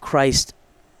Christ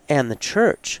and the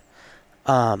church.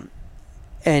 And,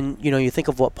 you think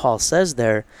of what Paul says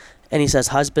there, and he says,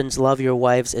 husbands, love your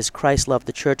wives as Christ loved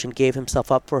the church and gave himself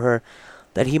up for her,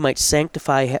 that he might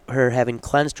sanctify her, having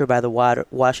cleansed her by the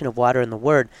washing of water in the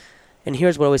word. And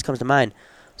here's what always comes to mind.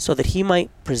 So that he might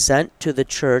present the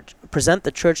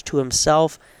church to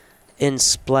himself in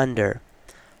splendor,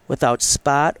 without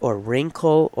spot or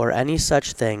wrinkle or any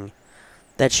such thing,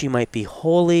 that she might be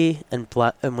holy and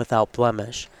without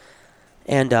blemish.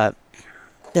 And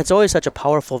that's always such a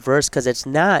powerful verse, because it's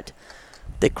not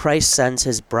that Christ sends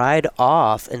his bride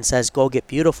off and says, go get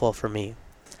beautiful for me.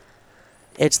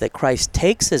 It's that Christ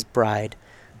takes his bride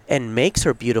and makes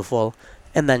her beautiful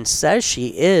and then says she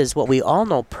is what we all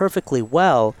know perfectly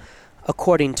well,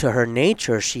 according to her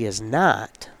nature, she is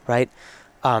not, right?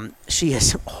 She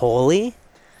is holy.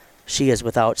 She is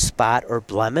without spot or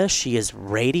blemish. She is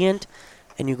radiant.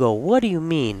 And you go, what do you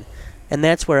mean? And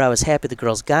that's where I was happy the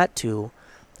girls got to,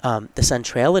 the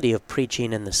centrality of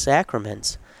preaching and the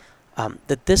sacraments,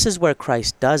 that this is where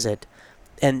Christ does it.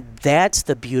 And that's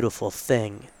the beautiful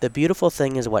thing. The beautiful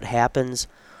thing is what happens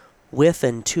with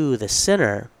and to the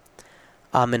sinner.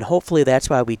 And hopefully that's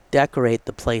why we decorate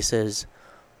the places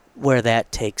where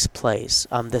that takes place.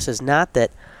 This is not that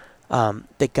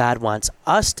that God wants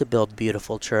us to build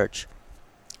beautiful church,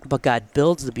 but God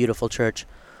builds the beautiful church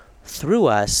through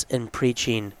us in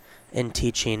preaching and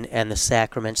teaching and the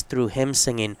sacraments, through hymn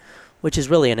singing, which is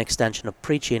really an extension of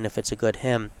preaching if it's a good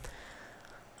hymn.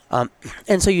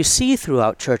 And so you see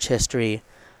throughout church history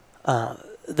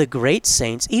the great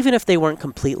saints, even if they weren't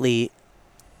completely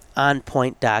on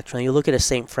point doctrinally. You look at a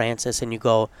St. Francis and you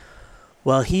go,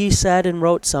 well, he said and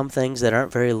wrote some things that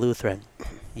aren't very Lutheran.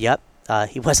 Yep,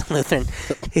 he wasn't Lutheran.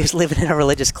 He was living in a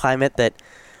religious climate that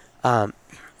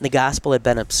the gospel had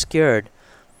been obscured.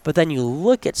 But then you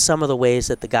look at some of the ways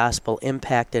that the gospel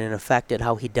impacted and affected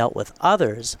how he dealt with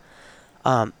others,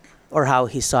 or how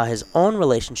he saw his own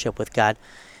relationship with God.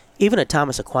 even a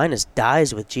Thomas Aquinas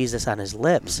dies with Jesus on his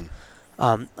lips.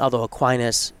 Although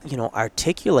Aquinas,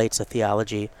 articulates a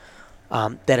theology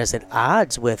that is at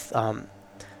odds with,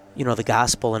 the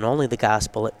gospel and only the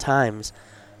gospel at times.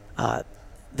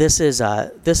 This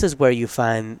is where you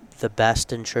find the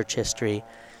best in church history,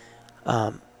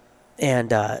 and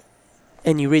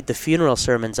you read the funeral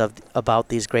sermons about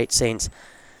these great saints,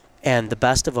 and the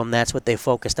best of them, that's what they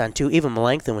focused on too. Even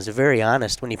Melanchthon was very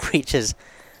honest when he preaches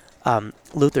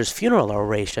Luther's funeral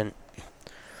oration,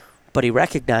 but he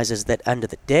recognizes that end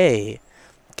of the day,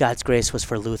 God's grace was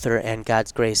for Luther, and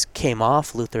God's grace came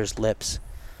off Luther's lips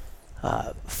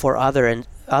for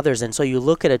others. And so you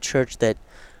look at a church that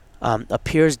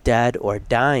appears dead or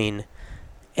dying,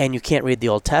 and you can't read the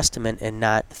Old Testament and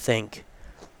not think,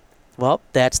 well,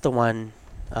 that's the one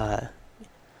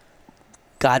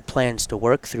God plans to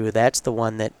work through. That's the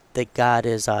one that God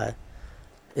is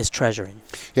treasuring.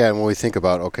 Yeah, and when we think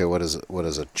about, okay, what is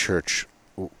a church,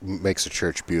 makes a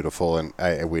church beautiful, and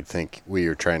I would think what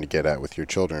you're trying to get at with your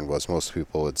children was most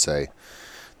people would say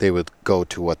they would go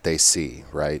to what they see,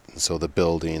 right? So the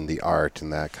building, the art,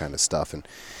 and that kind of stuff. And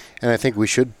I think we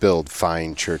should build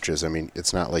fine churches. I mean,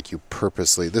 it's not like you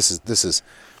purposely,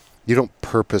 you don't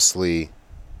purposely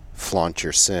flaunt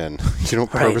your sin. You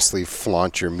don't purposely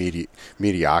flaunt your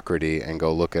mediocrity and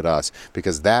go, look at us,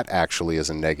 because that actually is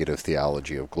a negative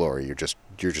theology of glory. You're just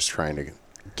trying to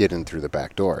get in through the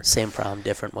back door. Same problem,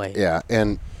 different way. Yeah,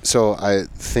 and so I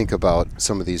think about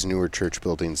some of these newer church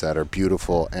buildings that are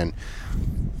beautiful, and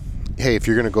hey, if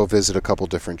you're going to go visit a couple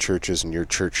different churches and you're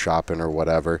church shopping or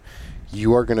whatever,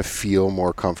 you are going to feel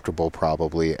more comfortable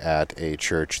probably at a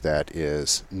church that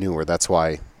is newer. That's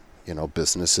why,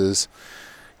 businesses,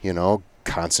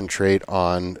 concentrate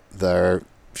on their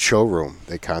showroom.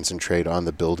 They concentrate on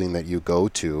the building that you go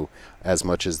to as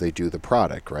much as they do the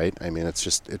product, right? I mean, it's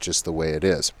just the way it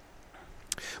is.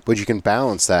 But you can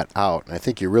balance that out, and I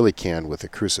think you really can with a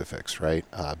crucifix, right?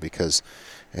 Because,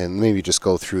 and maybe just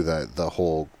go through the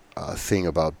whole thing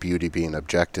about beauty being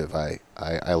objective. I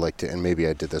like to, and maybe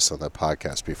I did this on the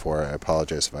podcast before, I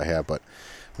apologize if I have, but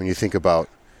when you think about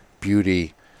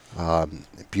beauty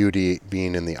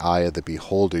being in the eye of the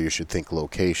beholder, you should think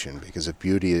location, because if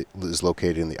beauty is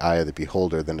located in the eye of the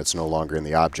beholder, then it's no longer in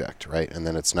the object, right? And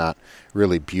then it's not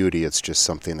really beauty, it's just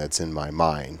something that's in my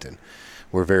mind. And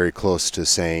we're very close to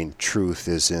saying truth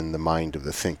is in the mind of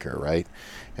the thinker, right?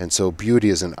 And so beauty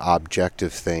is an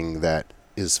objective thing that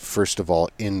is first of all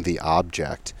in the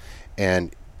object,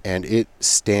 and it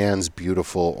stands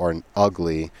beautiful or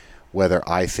ugly whether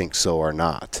I think so or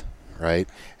not, right?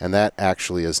 And that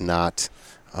actually is not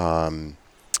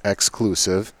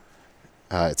exclusive.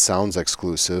 It sounds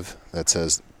exclusive. That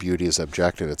says beauty is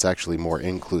objective. It's actually more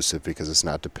inclusive because it's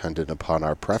not dependent upon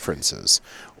our preferences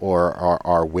or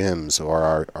our whims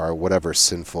or our whatever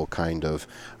sinful kind of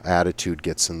attitude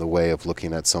gets in the way of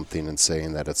looking at something and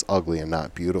saying that it's ugly and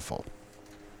not beautiful.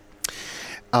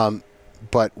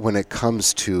 But when it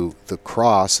comes to the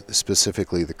cross,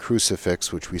 specifically the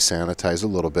crucifix, which we sanitize a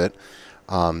little bit,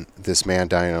 this man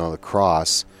dying on the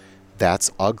cross,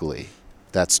 that's ugly.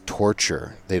 That's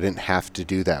torture. They didn't have to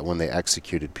do that when they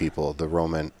executed people, the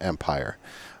Roman Empire.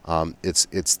 It's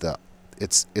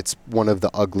one of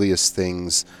the ugliest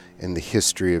things in the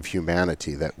history of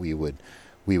humanity that we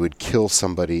would kill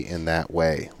somebody in that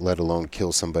way, let alone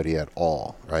kill somebody at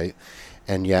all, right?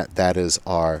 And yet that is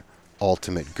our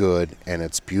ultimate good, and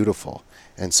it's beautiful.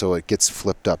 And so it gets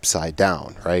flipped upside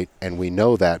down, right? And we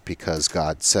know that because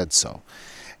God said so.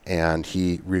 And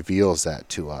he reveals that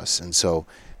to us. And so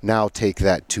now take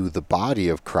that to the body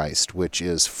of Christ, which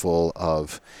is full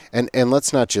of, and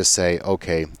let's not just say,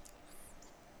 okay,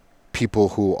 people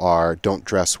who don't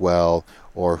dress well,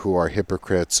 or who are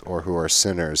hypocrites, or who are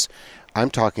sinners. I'm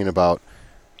talking about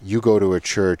you go to a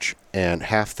church and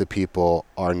half the people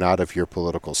are not of your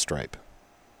political stripe.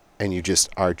 And you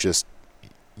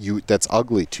that's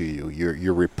ugly to you.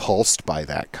 You're repulsed by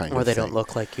that kind of thing. Or they don't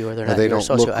look like you, or they're not they your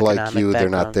don't look like you, socioeconomic they're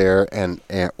not background. there,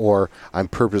 and or I'm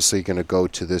purposely going to go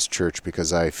to this church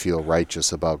because I feel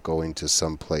righteous about going to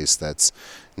some place that's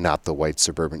not the white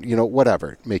suburban,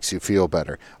 whatever makes you feel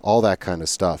better, all that kind of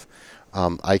stuff.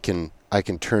 I can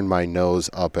turn my nose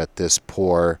up at this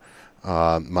poor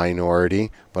minority,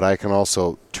 but I can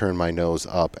also turn my nose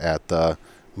up at the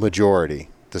majority,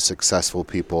 the successful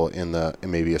people in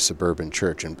maybe a suburban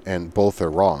church, and both are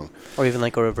wrong. Or even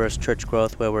like a reverse church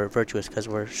growth where we're virtuous because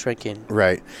we're shrinking.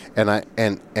 Right. And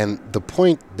the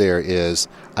point there is,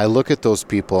 I look at those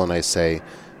people and I say,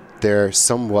 they're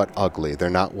somewhat ugly. They're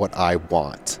not what I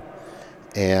want.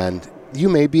 And you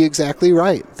may be exactly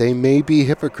right. They may be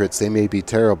hypocrites. They may be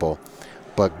terrible.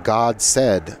 but God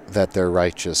said that they're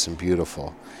righteous and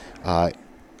beautiful.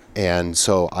 And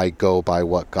so I go by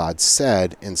what God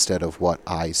said instead of what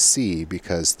I see,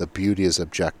 because the beauty is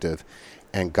objective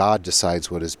and God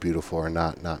decides what is beautiful or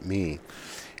not me.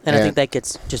 And I think that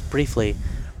gets, just briefly,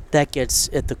 that gets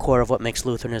at the core of what makes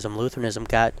Lutheranism Lutheranism.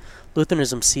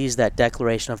 Lutheranism sees that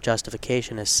declaration of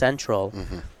justification as central.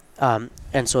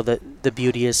 And so the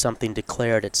beauty is something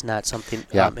declared. It's not something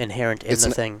inherent in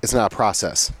the thing. It's not a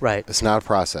process. Right. It's not a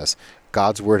process.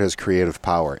 God's word has creative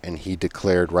power, and he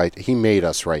declared he made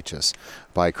us righteous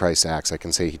by Christ's acts. I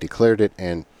can say he declared it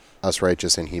and us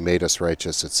righteous, and he made us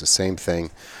righteous. It's the same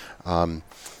thing, and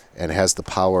has the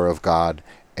power of God.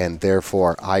 And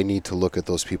therefore, I need to look at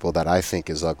those people that I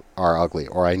think are ugly,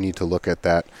 or I need to look at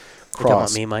that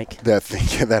cross me, Mike.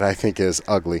 that I think is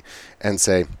ugly, and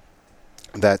say,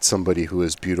 that's somebody who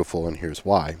is beautiful, and here's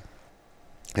why.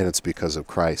 And it's because of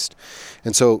Christ.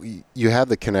 And so you have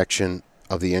the connection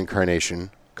of the incarnation,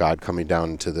 God coming down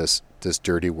into this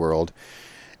dirty world,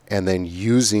 and then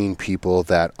using people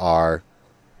that are,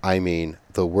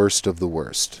 the worst of the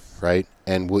worst, right?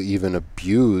 And will even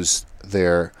abuse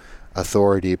their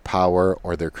authority, power,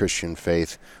 or their Christian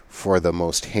faith for the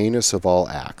most heinous of all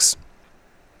acts.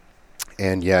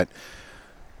 And yet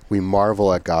we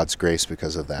marvel at God's grace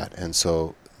because of that. And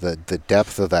so the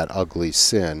depth of that ugly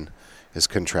sin is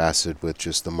contrasted with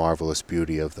just the marvelous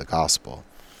beauty of the gospel.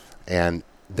 And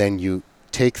then you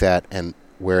take that, and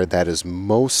where that is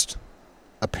most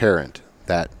apparent,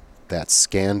 that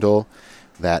scandal,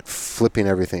 that flipping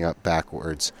everything up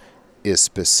backwards, is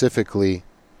specifically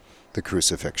the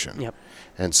crucifixion. Yep.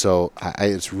 And so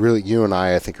it's really, you and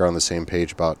I think, are on the same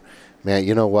page about, man,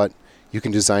 you know what? You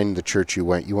can design the church you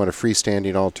want. You want a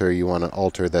freestanding altar. You want an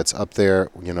altar that's up there.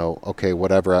 Okay,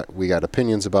 whatever. We got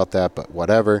opinions about that, but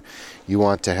whatever. You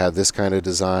want to have this kind of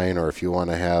design, or if you want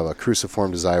to have a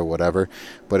cruciform design or whatever.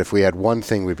 But if we had one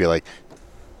thing, we'd be like,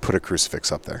 put a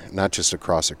crucifix up there. Not just a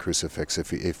cross, a crucifix.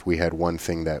 If we had one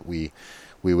thing that we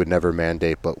would never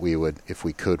mandate, but we would, if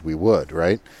we could, we would,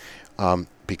 right?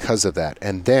 Because of that.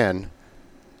 And then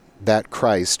that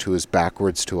Christ, who is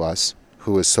backwards to us,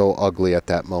 who is so ugly at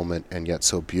that moment and yet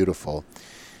so beautiful,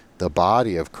 the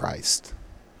body of Christ,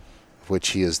 which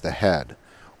he is the head,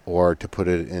 or to put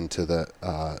it into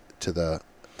the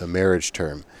marriage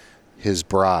term, his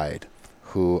bride,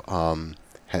 who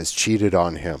has cheated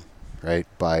on him, right,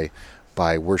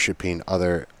 by worshiping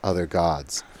other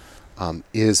gods,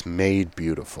 is made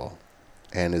beautiful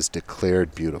and is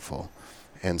declared beautiful.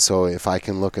 And so if I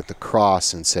can look at the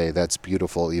cross and say that's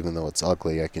beautiful even though it's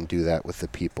ugly, I can do that with the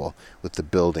people, with the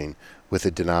building, with the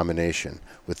denomination,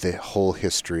 with the whole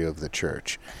history of the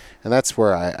church. And that's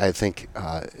where I think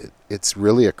it's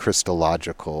really a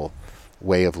Christological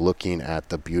way of looking at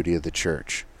the beauty of the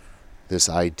church, this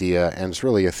idea, and it's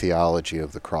really a theology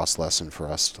of the cross lesson for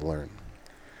us to learn.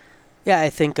 Yeah, I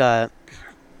think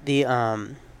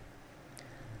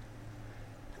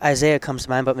Isaiah comes to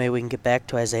mind, but maybe we can get back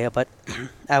to Isaiah. But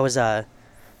I was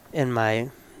in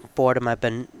my boredom, I've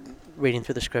been reading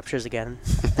through the scriptures again.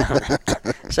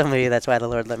 So maybe that's why the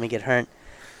Lord let me get hurt.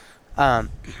 But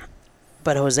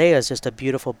Hosea is just a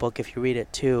beautiful book if you read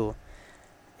it too.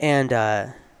 And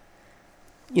the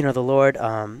Lord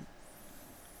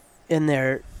in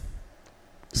there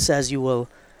says you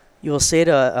will say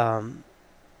to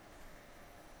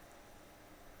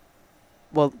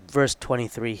verse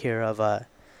 23 here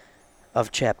of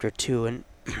chapter 2, and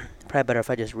probably better if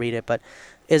I just read it, but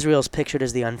Israel's pictured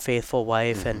as the unfaithful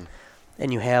wife, and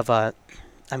you have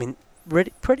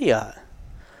pretty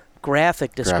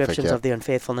graphic descriptions of the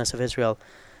unfaithfulness of Israel.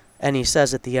 And he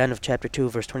says at the end of chapter 2,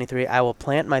 verse 23, I will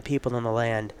plant my people in the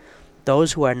land.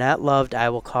 Those who are not loved I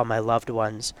will call my loved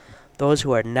ones. Those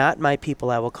who are not my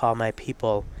people I will call my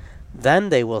people. Then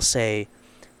they will say,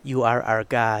 you are our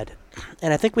God.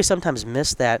 And I think we sometimes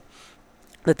miss that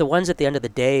the ones at the end of the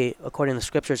day, according to the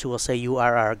scriptures, who will say, you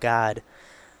are our God,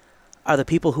 are the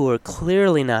people who are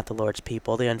clearly not the Lord's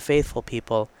people, the unfaithful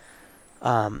people,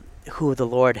 who the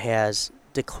Lord has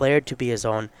declared to be his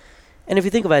own. And if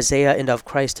you think of Isaiah and of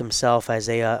Christ himself,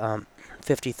 Isaiah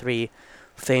 53,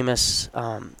 famous,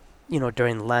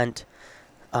 during Lent,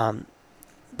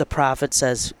 the prophet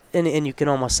says, and you can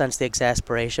almost sense the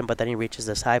exasperation, but then he reaches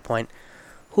this high point,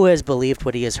 who has believed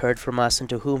what he has heard from us, and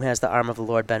to whom has the arm of the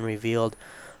Lord been revealed?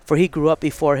 For he grew up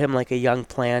before him like a young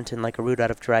plant and like a root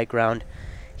out of dry ground.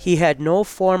 He had no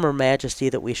form or majesty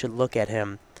that we should look at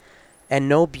him, and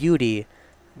no beauty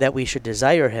that we should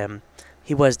desire him.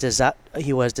 He was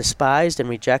despised and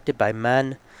rejected by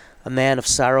men, a man of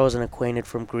sorrows and acquainted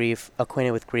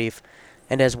with grief,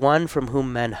 and as one from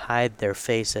whom men hide their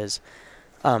faces.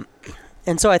 And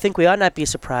so I think we ought not be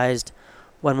surprised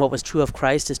when what was true of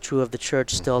Christ is true of the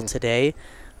church still today.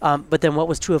 But then what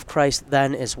was true of Christ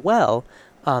then as well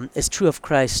is true of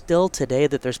Christ still today,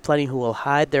 that there's plenty who will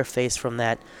hide their face from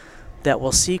that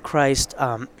will see Christ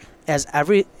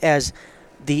as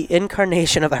the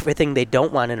incarnation of everything they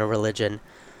don't want in a religion,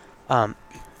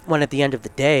 when at the end of the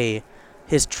day,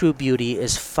 his true beauty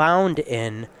is found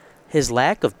in his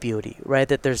lack of beauty, right?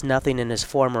 That there's nothing in his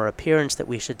form or appearance that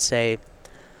we should say,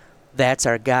 that's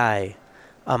our guy.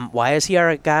 Why is he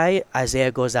our guy?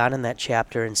 Isaiah goes on in that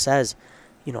chapter and says,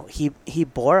 he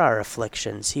bore our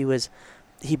afflictions.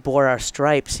 He bore our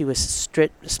stripes. He was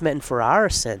smitten for our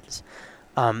sins.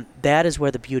 That is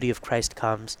where the beauty of Christ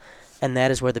comes, and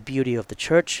that is where the beauty of the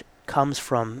church comes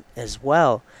from as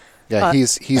well. Yeah,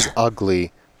 he's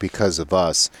ugly because of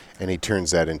us, and he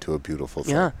turns that into a beautiful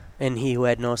thing. Yeah, and he who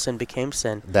had no sin became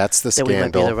sin. That's the scandal. That we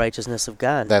might be the righteousness of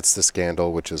God. That's the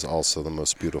scandal, which is also the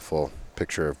most beautiful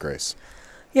picture of grace.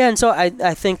 Yeah, and so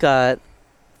I think, I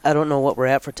don't know what we're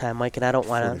at for time, Mike, and I don't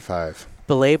want to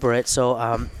belabor it.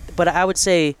 So, but I would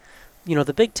say,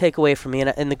 the big takeaway for me,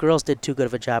 and the girls did too good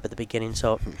of a job at the beginning,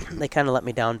 so they kind of let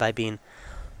me down by being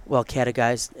well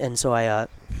catechized, and so I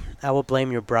will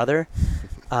blame your brother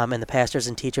and the pastors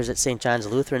and teachers at St. John's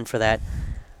Lutheran for that.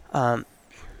 But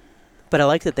I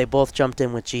like that they both jumped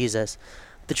in with Jesus.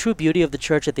 The true beauty of the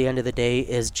church at the end of the day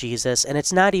is Jesus, and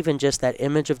it's not even just that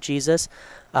image of Jesus.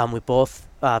 We both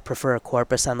prefer a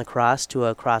corpus on the cross to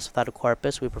a cross without a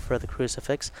corpus. We prefer the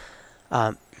crucifix.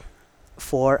 I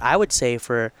would say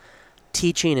for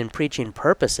teaching and preaching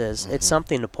purposes, it's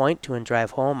something to point to and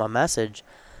drive home a message.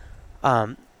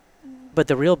 But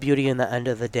the real beauty in the end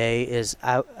of the day is,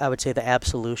 I would say, the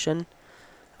absolution,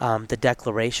 the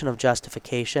declaration of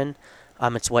justification.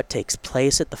 It's what takes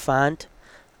place at the font.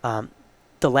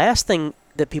 The last thing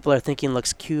that people are thinking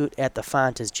looks cute at the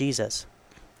font is Jesus.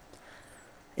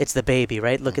 It's the baby,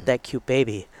 right? Look at that cute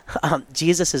baby.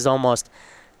 Jesus is almost,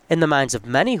 in the minds of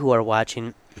many who are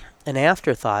watching, an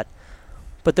afterthought.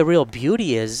 But the real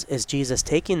beauty is Jesus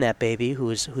taking that baby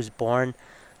who's born,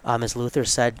 as Luther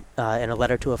said in a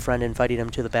letter to a friend inviting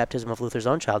him to the baptism of Luther's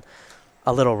own child,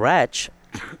 a little wretch,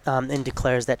 and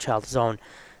declares that child his own.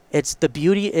 It's the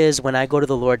beauty is when I go to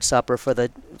the Lord's Supper for the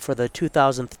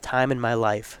 2000th time in my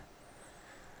life,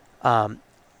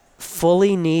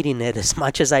 fully needing it as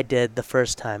much as I did the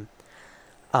first time,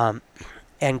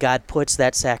 and God puts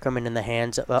that sacrament in the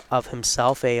hands of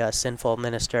himself, a sinful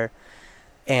minister,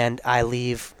 and I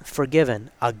leave forgiven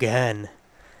again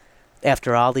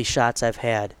after all these shots I've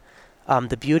had.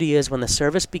 The beauty is when the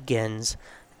service begins,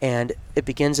 and it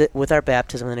begins with our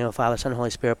baptism in the name of the Father, Son, and Holy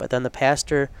Spirit, but then the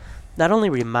pastor not only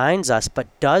reminds us, but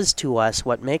does to us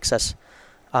what makes us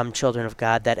children of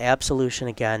God, that absolution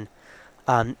again.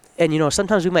 And,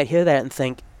 sometimes we might hear that and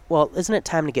think, well, isn't it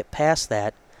time to get past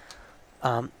that?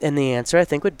 And the answer, I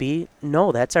think, would be,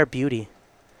 no, that's our beauty.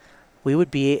 We would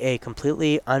be a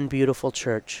completely unbeautiful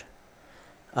church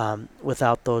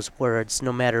without those words,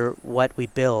 no matter what we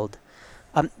build.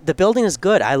 The building is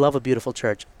good. I love a beautiful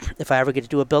church. If I ever get to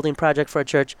do a building project for a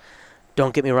church,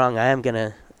 don't get me wrong, I am going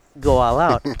to go all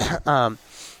out.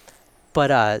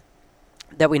 But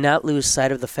that we not lose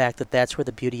sight of the fact that that's where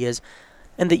the beauty is,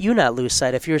 and that you not lose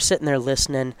sight. If you're sitting there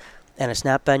listening and it's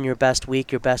not been your best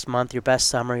week, your best month, your best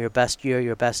summer, your best year,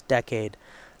 your best decade,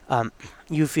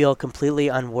 you feel completely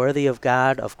unworthy of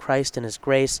God, of Christ and his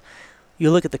grace, you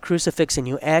look at the crucifix and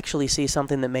you actually see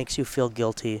something that makes you feel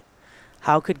guilty.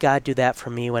 How could God do that for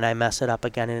me when I mess it up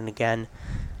again and again?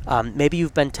 Maybe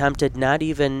you've been tempted not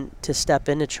even to step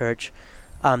into church,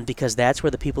 because that's where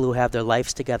the people who have their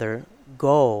lives together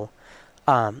go.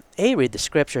 Read the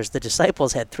scriptures. The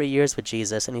disciples had 3 years with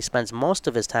Jesus, and he spends most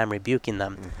of his time rebuking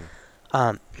them.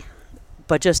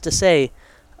 But just to say,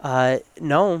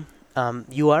 no,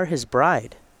 you are his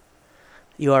bride.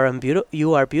 You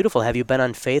are beautiful. Have you been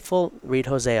unfaithful? Read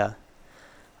Hosea.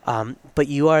 But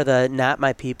you are the not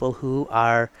my people who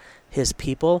are his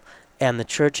people, and the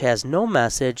church has no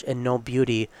message and no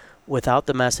beauty without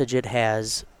the message it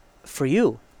has for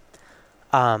you.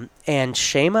 And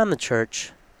shame on the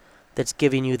church that's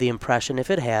giving you the impression, if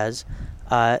it has,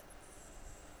 that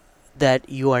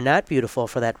you are not beautiful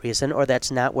for that reason, or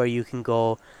that's not where you can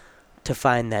go to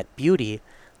find that beauty.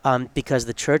 Because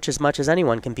the church, as much as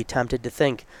anyone, can be tempted to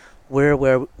think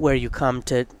where you come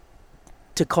to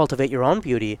cultivate your own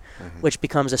beauty, which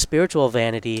becomes a spiritual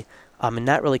vanity, and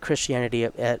not really Christianity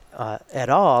at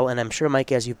all. And I'm sure,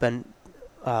 Mike, as you've been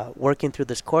working through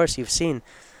this course, you've seen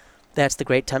that's the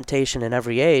great temptation in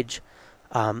every age,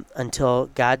 until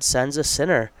God sends a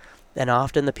sinner. And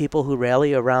often the people who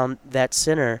rally around that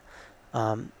sinner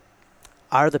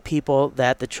are the people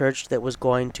that the church that was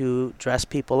going to dress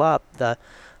people up, the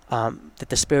that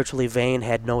the spiritually vain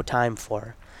had no time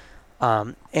for.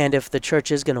 And if the church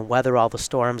is going to weather all the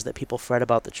storms that people fret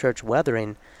about the church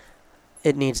weathering,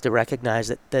 it needs to recognize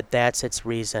that that's its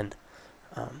reason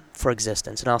for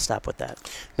existence. And I'll stop with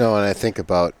that. No, and I think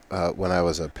about when I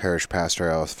was a parish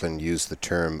pastor, I often used the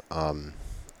term an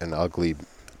ugly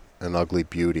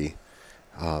beauty.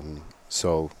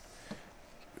 So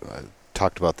I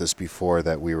talked about this before,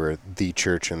 that we were the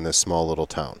church in this small little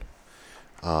town.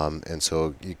 And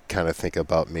so you kind of think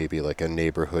about maybe like a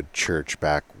neighborhood church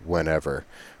back whenever,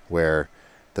 where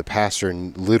the pastor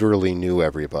literally knew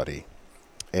everybody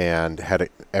and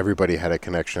everybody had a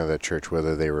connection to that church,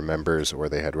 whether they were members or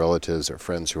they had relatives or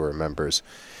friends who were members.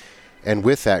 And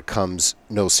with that comes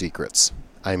no secrets.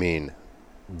 I mean,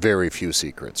 very few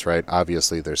secrets, right?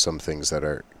 Obviously, there's some things that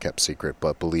are kept secret,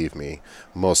 but believe me,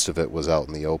 most of it was out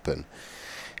in the open.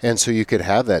 And so you could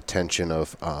have that tension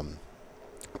of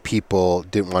people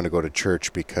didn't want to go to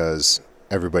church because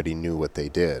everybody knew what they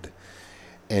did.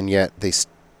 And yet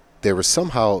there was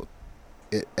somehow,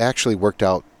 it actually worked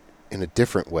out in a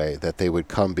different way, that they would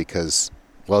come because,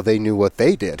 well, they knew what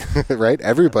they did, right?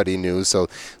 Everybody knew. So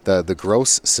the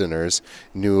gross sinners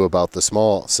knew about the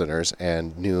small sinners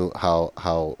and knew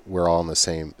how we're all on the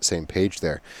same page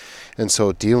there. And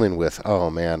so dealing with, oh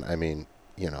man, I mean,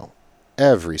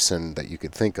 every sin that you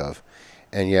could think of,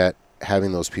 and yet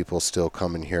having those people still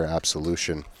come and hear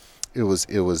absolution, it was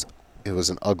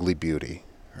an ugly beauty,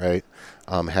 right?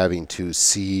 Having to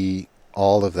see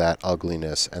all of that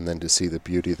ugliness and then to see the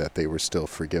beauty that they were still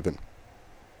forgiven.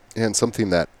 And something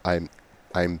that I'm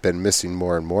been missing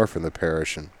more and more from the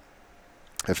parish, and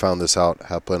I found this out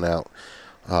helping out,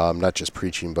 not just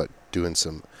preaching but doing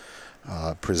some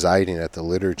presiding at the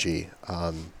liturgy,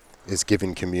 is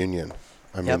giving communion.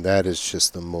 I mean, that is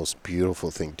just the most beautiful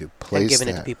thing to place. And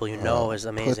giving it to people you know is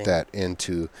amazing. Put that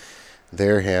into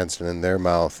their hands and in their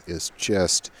mouth is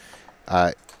just,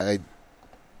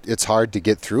 it's hard to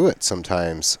get through it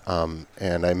sometimes.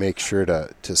 And I make sure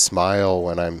to smile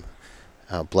when I'm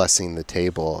blessing the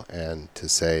table and to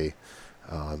say,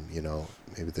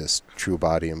 maybe this true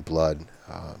body and blood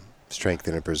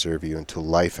strengthen and preserve you into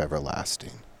life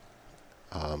everlasting.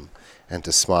 And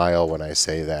to smile when I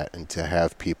say that, and to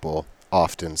have people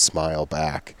often smile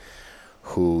back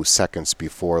who seconds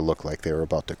before looked like they were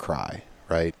about to cry,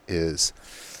 right?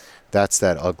 That's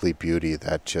that ugly beauty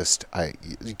that just,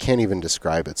 you can't even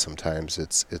describe it sometimes.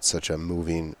 It's such a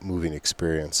moving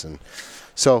experience. And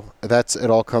so it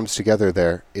all comes together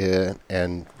there,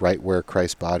 and right where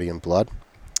Christ's body and blood,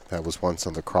 that was once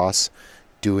on the cross,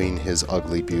 doing his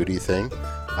ugly beauty thing,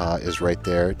 is right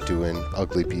there doing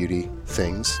ugly beauty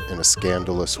things in a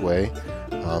scandalous way,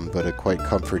 but a quite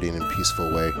comforting and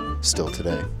peaceful way still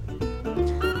today.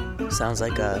 Sounds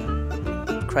like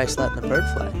a Christ letting the bird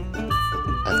fly.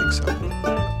 I think so.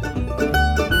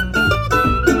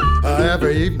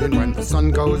 Every evening when the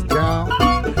sun goes down,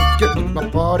 get with my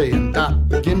party and I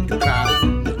begin to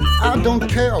clown. I don't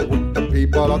care what the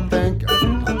people are thinking.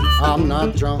 I'm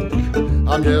not drunk,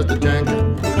 I'm just a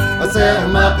drinker. I set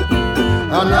him up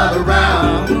another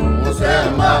round. I set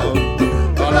him up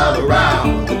another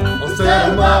round. I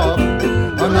set him up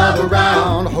another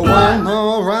round. One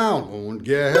more round won't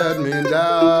get me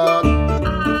down.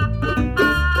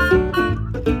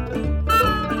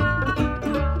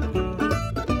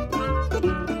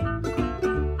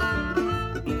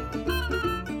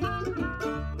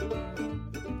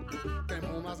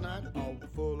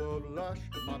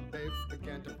 My babe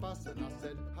began to fuss and I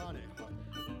said, honey,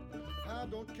 I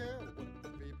don't care what the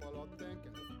people are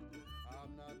thinking.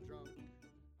 I'm not drunk.